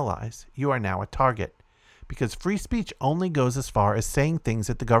its allies, you are now a target, because free speech only goes as far as saying things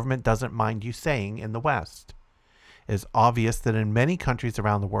that the government doesn't mind you saying in the West. It is obvious that in many countries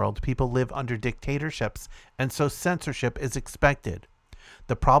around the world, people live under dictatorships, and so censorship is expected.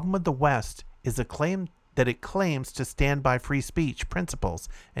 The problem with the West is the claim that it claims to stand by free speech principles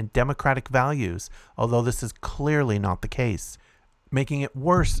and democratic values, although this is clearly not the case, making it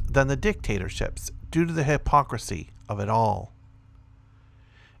worse than the dictatorships due to the hypocrisy of it all.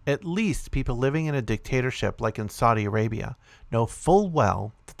 At least people living in a dictatorship like in Saudi Arabia know full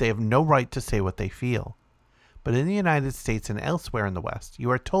well that they have no right to say what they feel. But in the United States and elsewhere in the West,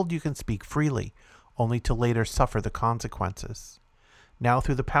 you are told you can speak freely, only to later suffer the consequences. Now,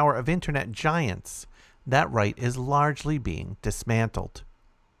 through the power of internet giants, that right is largely being dismantled.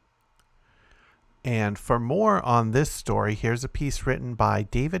 And for more on this story, here's a piece written by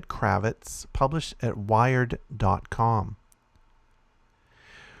David Kravitz, published at Wired.com.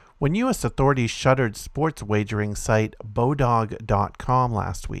 When U.S. authorities shuttered sports wagering site Bodog.com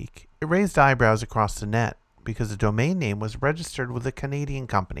last week, it raised eyebrows across the net because the domain name was registered with a Canadian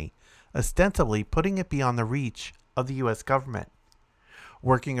company, ostensibly putting it beyond the reach of the U.S. government.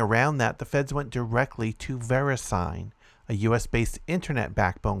 Working around that, the feds went directly to VeriSign, a U.S.-based internet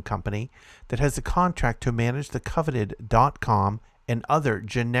backbone company that has a contract to manage the coveted .com and other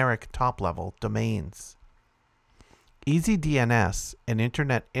generic top-level domains. EasyDNS, an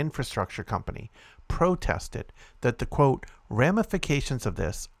internet infrastructure company, protested that the, quote, ramifications of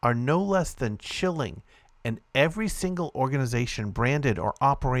this are no less than chilling, and every single organization branded or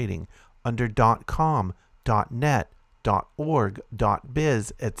operating under .com, .net, .org,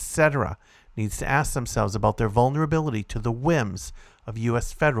 .biz, etc. needs to ask themselves about their vulnerability to the whims of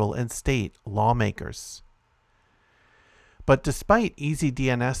U.S. federal and state lawmakers. But despite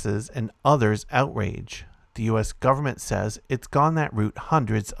EasyDNS's and others' outrage, the U.S. government says it's gone that route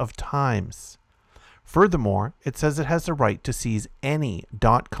hundreds of times. Furthermore, it says it has the right to seize any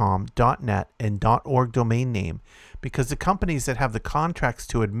 .com, .net, and .org domain name because the companies that have the contracts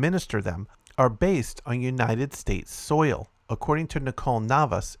to administer them are based on United States soil, according to Nicole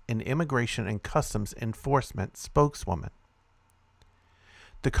Navas, an Immigration and Customs Enforcement spokeswoman.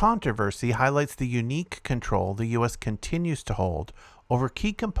 The controversy highlights the unique control the U.S. continues to hold over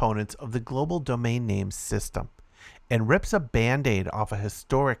key components of the global domain name system and rips a band-aid off a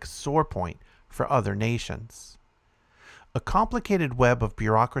historic sore point for other nations. A complicated web of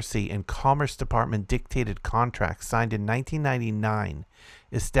bureaucracy and Commerce Department dictated contracts signed in 1999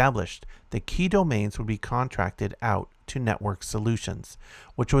 established that key domains would be contracted out to Network Solutions,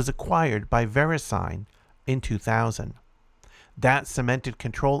 which was acquired by VeriSign in 2000. That cemented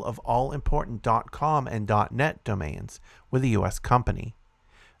control of all important .com and .net domains with a U.S. company.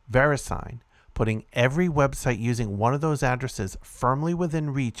 VeriSign, putting every website using one of those addresses firmly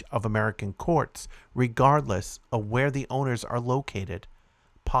within reach of American courts, regardless of where the owners are located,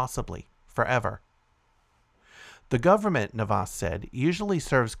 possibly forever. The government, Navas said, usually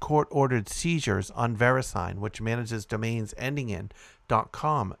serves court-ordered seizures on VeriSign, which manages domains ending in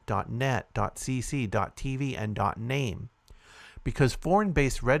 .com, .net, .cc, .tv, and .name, because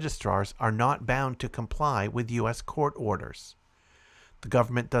foreign-based registrars are not bound to comply with U.S. court orders. The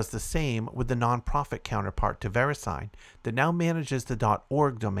government does the same with the nonprofit counterpart to VeriSign that now manages the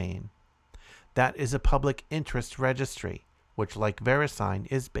 .org domain. That is a public interest registry, which, like VeriSign,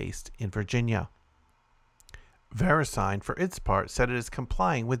 is based in Virginia. VeriSign, for its part, said it is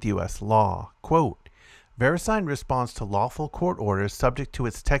complying with U.S. law. Quote, VeriSign responds to lawful court orders subject to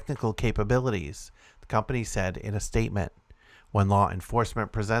its technical capabilities, the company said in a statement. When law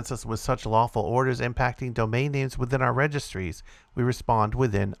enforcement presents us with such lawful orders impacting domain names within our registries, we respond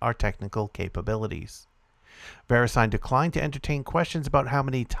within our technical capabilities. VeriSign declined to entertain questions about how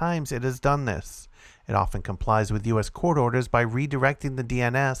many times it has done this. It often complies with U.S. court orders by redirecting the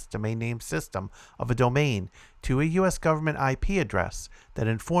DNS, domain name system, of a domain to a U.S. government IP address that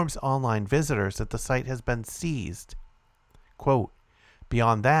informs online visitors that the site has been seized. Quote,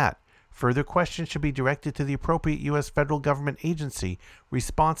 beyond that, further questions should be directed to the appropriate U.S. federal government agency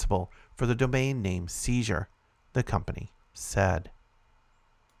responsible for the domain name seizure, the company said.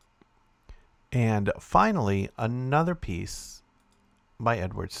 And finally, another piece by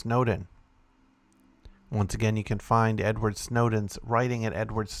Edward Snowden. Once again, you can find Edward Snowden's writing at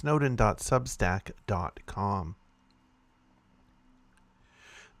edwardsnowden.substack.com.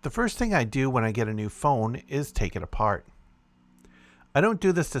 The first thing I do when I get a new phone is take it apart. I don't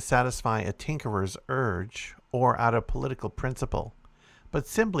do this to satisfy a tinkerer's urge or out of political principle, but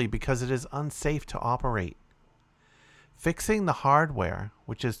simply because it is unsafe to operate. Fixing the hardware,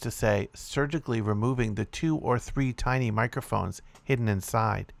 which is to say, surgically removing the 2 or 3 tiny microphones hidden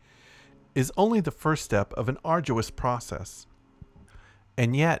inside, is only the first step of an arduous process.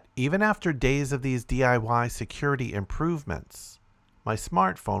 And yet, even after days of these DIY security improvements, my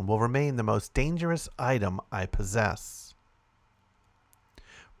smartphone will remain the most dangerous item I possess.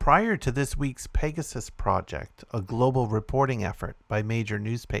 Prior to this week's Pegasus project, a global reporting effort by major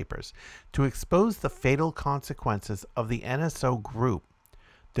newspapers to expose the fatal consequences of the NSO Group,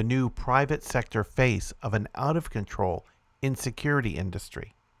 the new private sector face of an out-of-control insecurity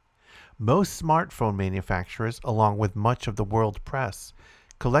industry, most smartphone manufacturers, along with much of the world press,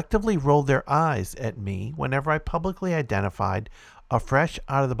 collectively rolled their eyes at me whenever I publicly identified a fresh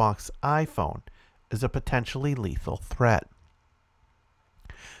out-of-the-box iPhone as a potentially lethal threat.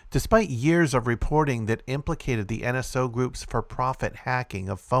 Despite years of reporting that implicated the NSO Group's for-profit hacking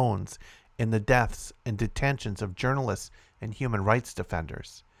of phones in the deaths and detentions of journalists and human rights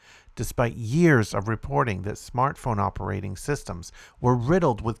defenders, despite years of reporting that smartphone operating systems were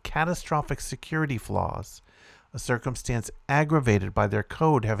riddled with catastrophic security flaws, a circumstance aggravated by their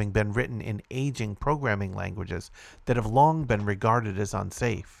code having been written in aging programming languages that have long been regarded as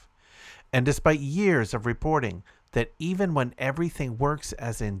unsafe, and despite years of reporting that even when everything works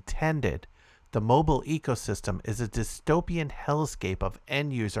as intended, the mobile ecosystem is a dystopian hellscape of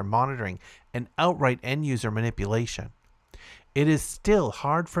end-user monitoring and outright end-user manipulation. It is still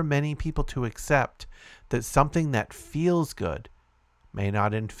hard for many people to accept that something that feels good may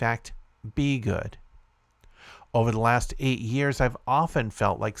not in fact be good. Over the last 8 years, I've often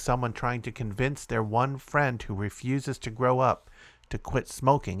felt like someone trying to convince their one friend who refuses to grow up to quit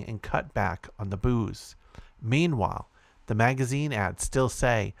smoking and cut back on the booze. Meanwhile, the magazine ads still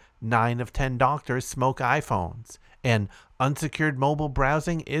say 9 of 10 doctors smoke iPhones, and unsecured mobile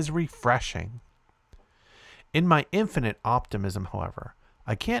browsing is refreshing. In my infinite optimism, however,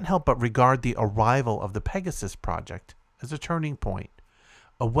 I can't help but regard the arrival of the Pegasus project as a turning point,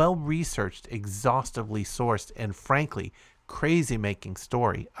 a well-researched, exhaustively sourced, and frankly, crazy-making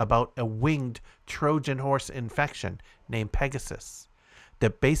story about a winged Trojan horse infection named Pegasus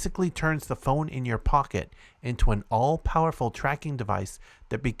that basically turns the phone in your pocket into an all-powerful tracking device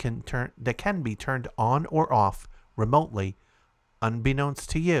that can be turned on or off remotely, unbeknownst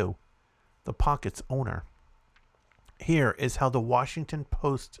to you, the pocket's owner. Here is how the Washington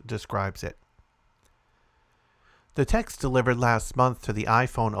Post describes it. The text delivered last month to the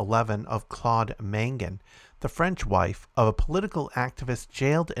iPhone 11 of Claude Mangan, the French wife of a political activist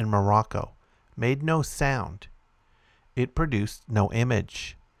jailed in Morocco, made no sound. It produced no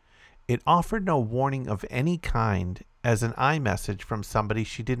image. It offered no warning of any kind, as an iMessage from somebody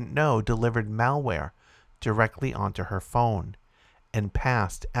she didn't know delivered malware directly onto her phone and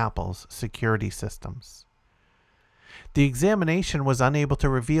past Apple's security systems. The examination was unable to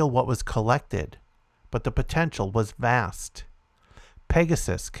reveal what was collected, but the potential was vast.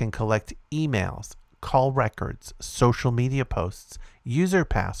 Pegasus can collect emails, call records, social media posts, user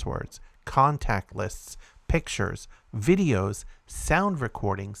passwords, contact lists, pictures, videos, sound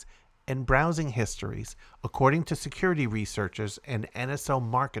recordings, and browsing histories, according to security researchers and NSO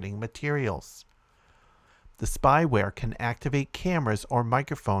marketing materials. The spyware can activate cameras or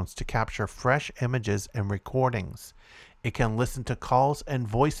microphones to capture fresh images and recordings. It can listen to calls and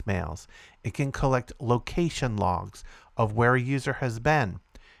voicemails. It can collect location logs of where a user has been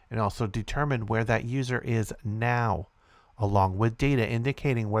and also determine where that user is now, along with data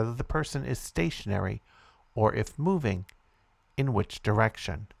indicating whether the person is stationary or, if moving, in which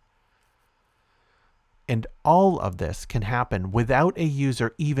direction. And all of this can happen without a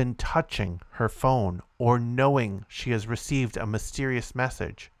user even touching her phone or knowing she has received a mysterious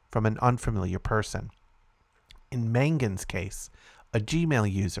message from an unfamiliar person. In Mangan's case, a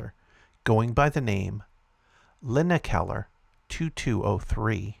Gmail user going by the name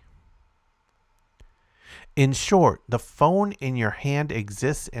Linekeller2203. In short, the phone in your hand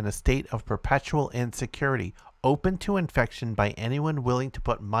exists in a state of perpetual insecurity, open to infection by anyone willing to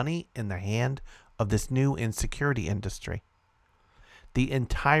put money in the hand of this new insecurity industry. The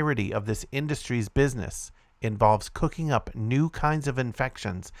entirety of this industry's business involves cooking up new kinds of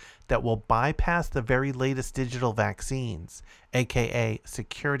infections that will bypass the very latest digital vaccines, aka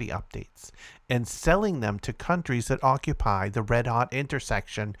security updates, and selling them to countries that occupy the red-hot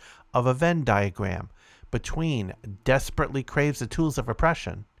intersection of a Venn diagram between desperately craves the tools of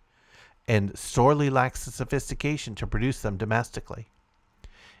oppression and sorely lacks the sophistication to produce them domestically.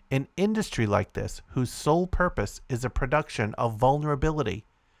 An industry like this, whose sole purpose is the production of vulnerability,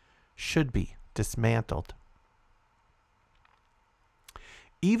 should be dismantled.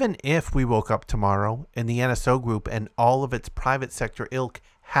 Even if we woke up tomorrow and the NSO Group and all of its private sector ilk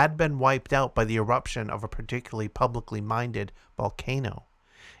had been wiped out by the eruption of a particularly publicly minded volcano,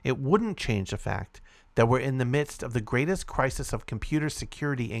 it wouldn't change the fact that we're in the midst of the greatest crisis of computer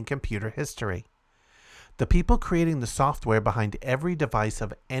security in computer history. The people creating the software behind every device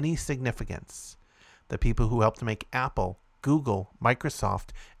of any significance, the people who helped make Apple, Google, Microsoft,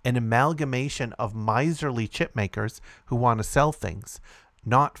 an amalgamation of miserly chip makers who want to sell things,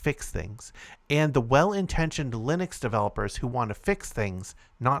 not fix things, and the well-intentioned Linux developers who want to fix things,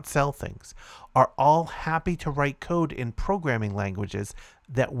 not sell things, are all happy to write code in programming languages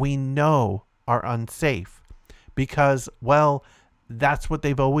that we know are unsafe because, well, that's what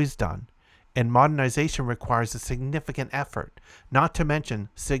they've always done. And modernization requires a significant effort, not to mention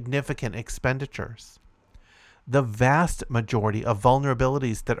significant expenditures. The vast majority of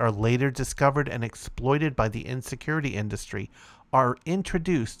vulnerabilities that are later discovered and exploited by the insecurity industry are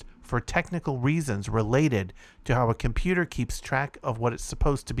introduced for technical reasons related to how a computer keeps track of what it's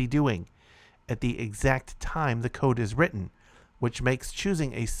supposed to be doing at the exact time the code is written, which makes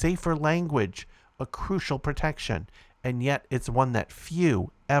choosing a safer language a crucial protection, and yet it's one that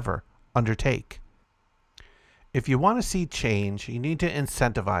few ever undertake. If you want to see change, you need to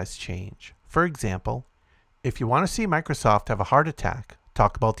incentivize change. For example, if you want to see Microsoft have a heart attack,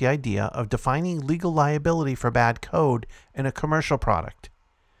 talk about the idea of defining legal liability for bad code in a commercial product.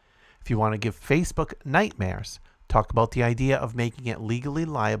 If you want to give Facebook nightmares, talk about the idea of making it legally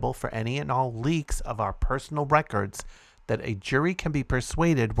liable for any and all leaks of our personal records that a jury can be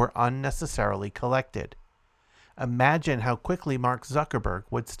persuaded were unnecessarily collected. Imagine how quickly Mark Zuckerberg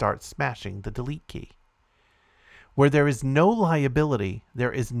would start smashing the delete key. Where there is no liability,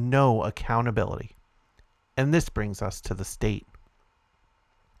 there is no accountability. And this brings us to the state.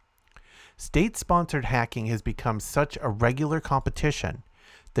 State-sponsored hacking has become such a regular competition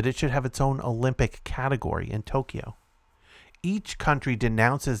that it should have its own Olympic category in Tokyo. Each country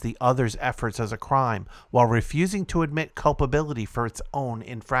denounces the other's efforts as a crime while refusing to admit culpability for its own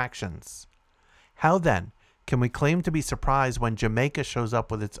infractions. How then can we claim to be surprised when Jamaica shows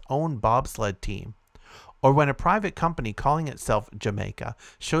up with its own bobsled team, or when a private company calling itself Jamaica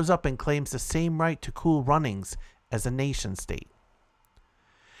shows up and claims the same right to cool runnings as a nation state?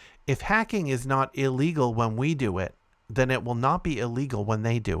 If hacking is not illegal when we do it, then it will not be illegal when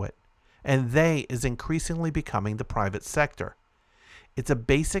they do it, and they is increasingly becoming the private sector. It's a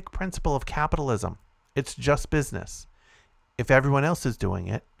basic principle of capitalism. It's just business. If everyone else is doing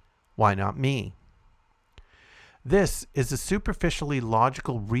it, why not me? This is a superficially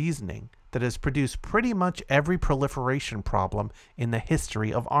logical reasoning that has produced pretty much every proliferation problem in the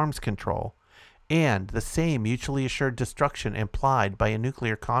history of arms control, and the same mutually assured destruction implied by a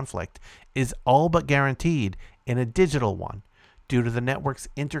nuclear conflict is all but guaranteed in a digital one due to the network's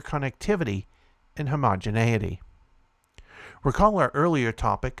interconnectivity and homogeneity. Recall our earlier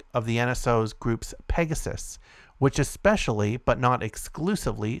topic of the NSO's group's Pegasus, which especially but not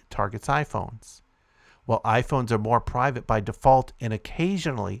exclusively targets iPhones. While iPhones are more private by default and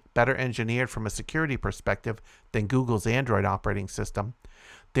occasionally better engineered from a security perspective than Google's Android operating system,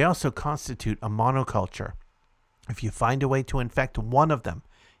 they also constitute a monoculture. If you find a way to infect one of them,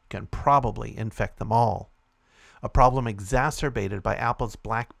 you can probably infect them all. A problem exacerbated by Apple's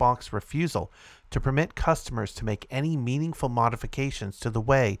black box refusal to permit customers to make any meaningful modifications to the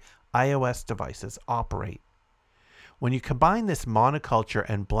way iOS devices operate. When you combine this monoculture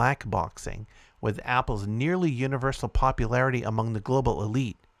and black boxing with Apple's nearly universal popularity among the global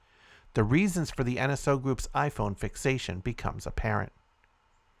elite, the reasons for the NSO Group's iPhone fixation becomes apparent.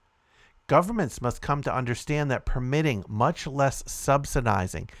 Governments must come to understand that permitting, much less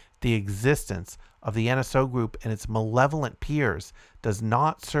subsidizing, the existence of the NSO Group and its malevolent peers does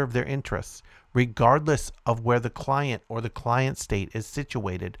not serve their interests, regardless of where the client or the client state is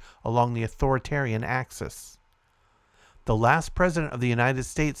situated along the authoritarian axis. The last president of the United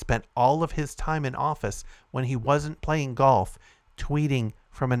States spent all of his time in office when he wasn't playing golf, tweeting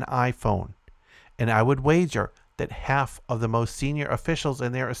from an iPhone. And I would wager that half of the most senior officials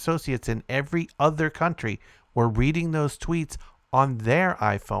and their associates in every other country were reading those tweets on their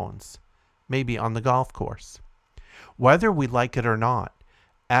iPhones, maybe on the golf course. Whether we like it or not,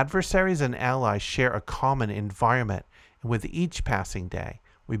 adversaries and allies share a common environment, and with each passing day,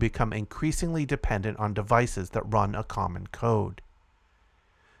 we become increasingly dependent on devices that run a common code.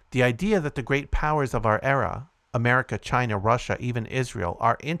 The idea that the great powers of our era, America, China, Russia, even Israel,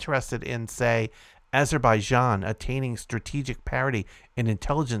 are interested in, say, Azerbaijan attaining strategic parity in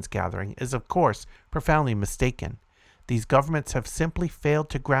intelligence gathering is, of course, profoundly mistaken. These governments have simply failed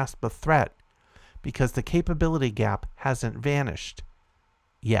to grasp the threat because the capability gap hasn't vanished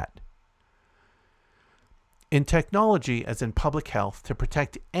yet. In technology, as in public health, to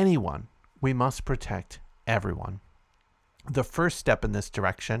protect anyone, we must protect everyone. The first step in this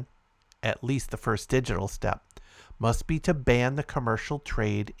direction, at least the first digital step, must be to ban the commercial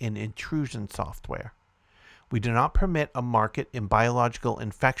trade in intrusion software. We do not permit a market in biological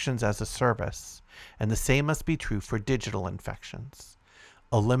infections as a service, and the same must be true for digital infections.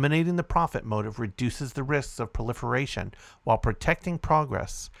 Eliminating the profit motive reduces the risks of proliferation while protecting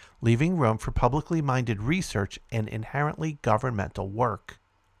progress, leaving room for publicly minded research and inherently governmental work.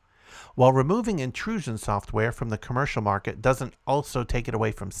 While removing intrusion software from the commercial market doesn't also take it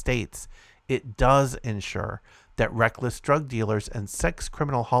away from states, it does ensure that reckless drug dealers and sex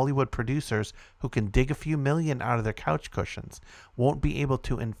criminal Hollywood producers who can dig a few million out of their couch cushions won't be able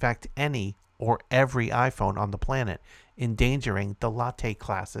to infect any or every iPhone on the planet, endangering the latte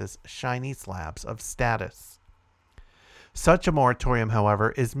class's shiny slabs of status. Such a moratorium,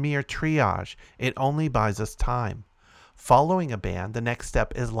 however, is mere triage. It only buys us time. Following a ban, the next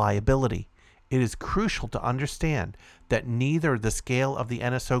step is liability. It is crucial to understand that neither the scale of the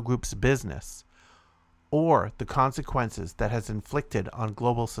NSO Group's business or the consequences that has inflicted on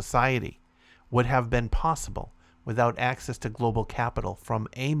global society would have been possible without access to global capital from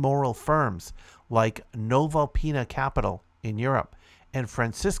amoral firms like Novalpina Capital in Europe and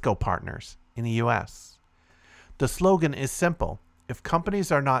Francisco Partners in the US. The slogan is simple: if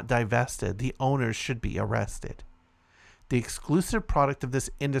companies are not divested, the owners should be arrested. The exclusive product of this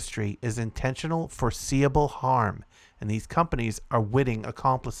industry is intentional, foreseeable harm, and these companies are witting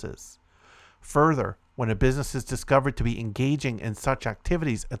accomplices. Further, when a business is discovered to be engaging in such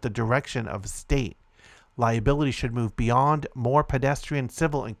activities at the direction of a state, liability should move beyond more pedestrian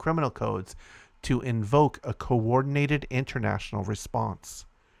civil and criminal codes to invoke a coordinated international response.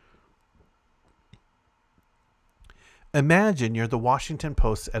 Imagine you're the Washington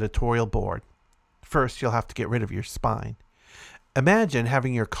Post's editorial board. First, you'll have to get rid of your spine. Imagine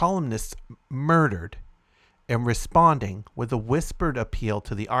having your columnists murdered and responding with a whispered appeal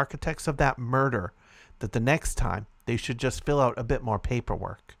to the architects of that murder that the next time they should just fill out a bit more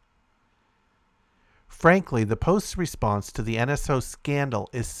paperwork. Frankly, the Post's response to the NSO scandal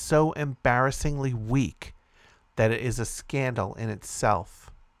is so embarrassingly weak that it is a scandal in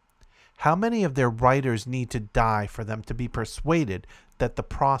itself. How many of their writers need to die for them to be persuaded that the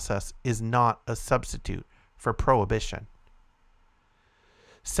process is not a substitute for prohibition?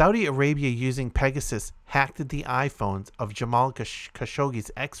 Saudi Arabia, using Pegasus, hacked the iPhones of Jamal Khashoggi's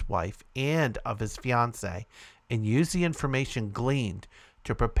ex-wife and of his fiancée and used the information gleaned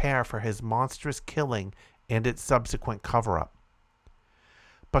to prepare for his monstrous killing and its subsequent cover-up.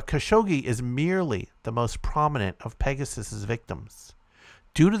 But Khashoggi is merely the most prominent of Pegasus's victims,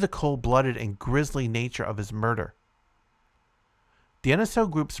 due to the cold-blooded and grisly nature of his murder. The NSO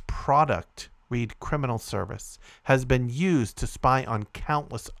Group's product, read Criminal Service, has been used to spy on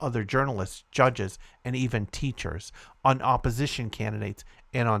countless other journalists, judges, and even teachers, on opposition candidates,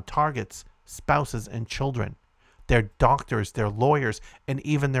 and on targets, spouses, and children, their doctors, their lawyers, and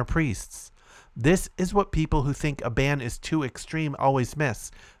even their priests. This is what people who think a ban is too extreme always miss.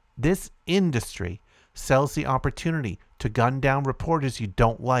 This industry sells the opportunity to gun down reporters you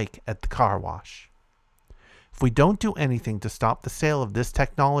don't like at the car wash. If we don't do anything to stop the sale of this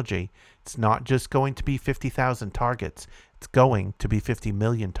technology, it's not just going to be 50,000 targets, it's going to be 50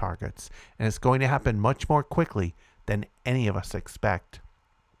 million targets, and it's going to happen much more quickly than any of us expect.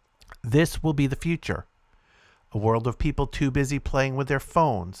 This will be the future, a world of people too busy playing with their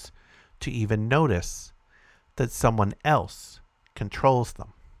phones to even notice that someone else controls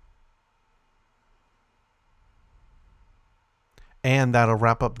them. And that'll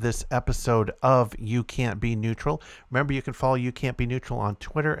wrap up this episode of You Can't Be Neutral. Remember, you can follow You Can't Be Neutral on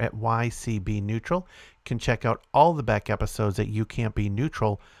Twitter at YCBNeutral. You can check out all the back episodes at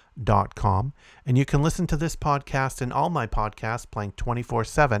youcan'tbeneutral.com. And you can listen to this podcast and all my podcasts playing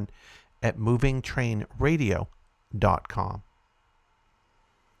 24/7 at movingtrainradio.com.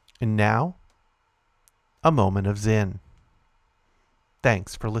 And now, a moment of Zen.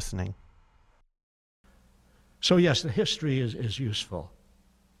 Thanks for listening. So yes, the history is useful,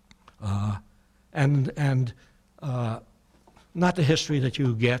 and not the history that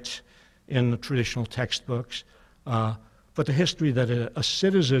you get in the traditional textbooks, but the history that a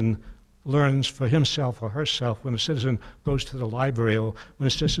citizen learns for himself or herself when a citizen goes to the library or when a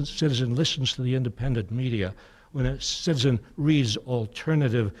citizen listens to the independent media when a citizen reads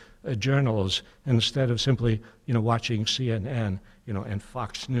alternative journals instead of simply, watching CNN, and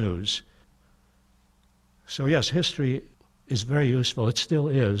Fox News. So yes, history is very useful. It still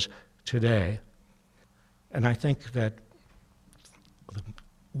is today. And I think that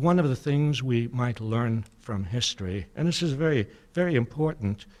one of the things we might learn from history, and this is a very, very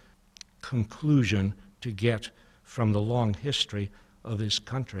important conclusion to get from the long history of this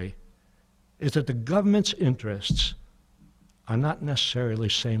country, is that the government's interests are not necessarily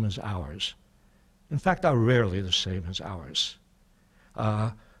the same as ours. In fact, are rarely the same as ours.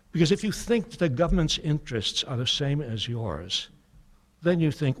 Because if you think the government's interests are the same as yours, then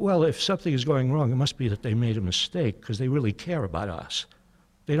you think, well, if something is going wrong, it must be that they made a mistake because they really care about us.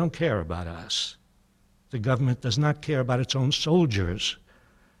 They don't care about us. The government does not care about its own soldiers.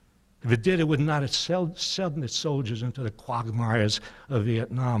 If it did, it would not have sent its soldiers into the quagmires of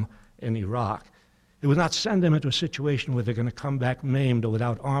Vietnam and Iraq. It would not send them into a situation where they're going to come back maimed or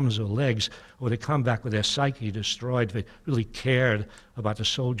without arms or legs, or they come back with their psyche destroyed if it really cared about the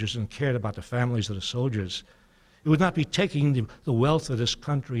soldiers and cared about the families of the soldiers. It would not be taking the wealth of this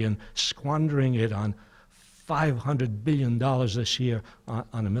country and squandering it on $500 billion this year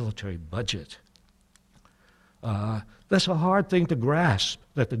on a military budget. That's a hard thing to grasp,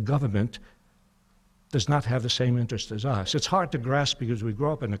 that the government does not have the same interest as us. It's hard to grasp because we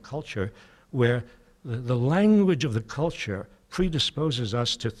grow up in a culture where the language of the culture predisposes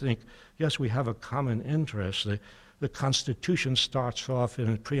us to think, yes, we have a common interest. The Constitution starts off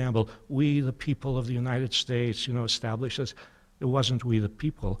in a preamble, we, the people of the United States, establishes. It wasn't we, the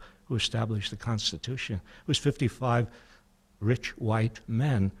people, who established the Constitution. It was 55 rich white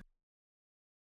men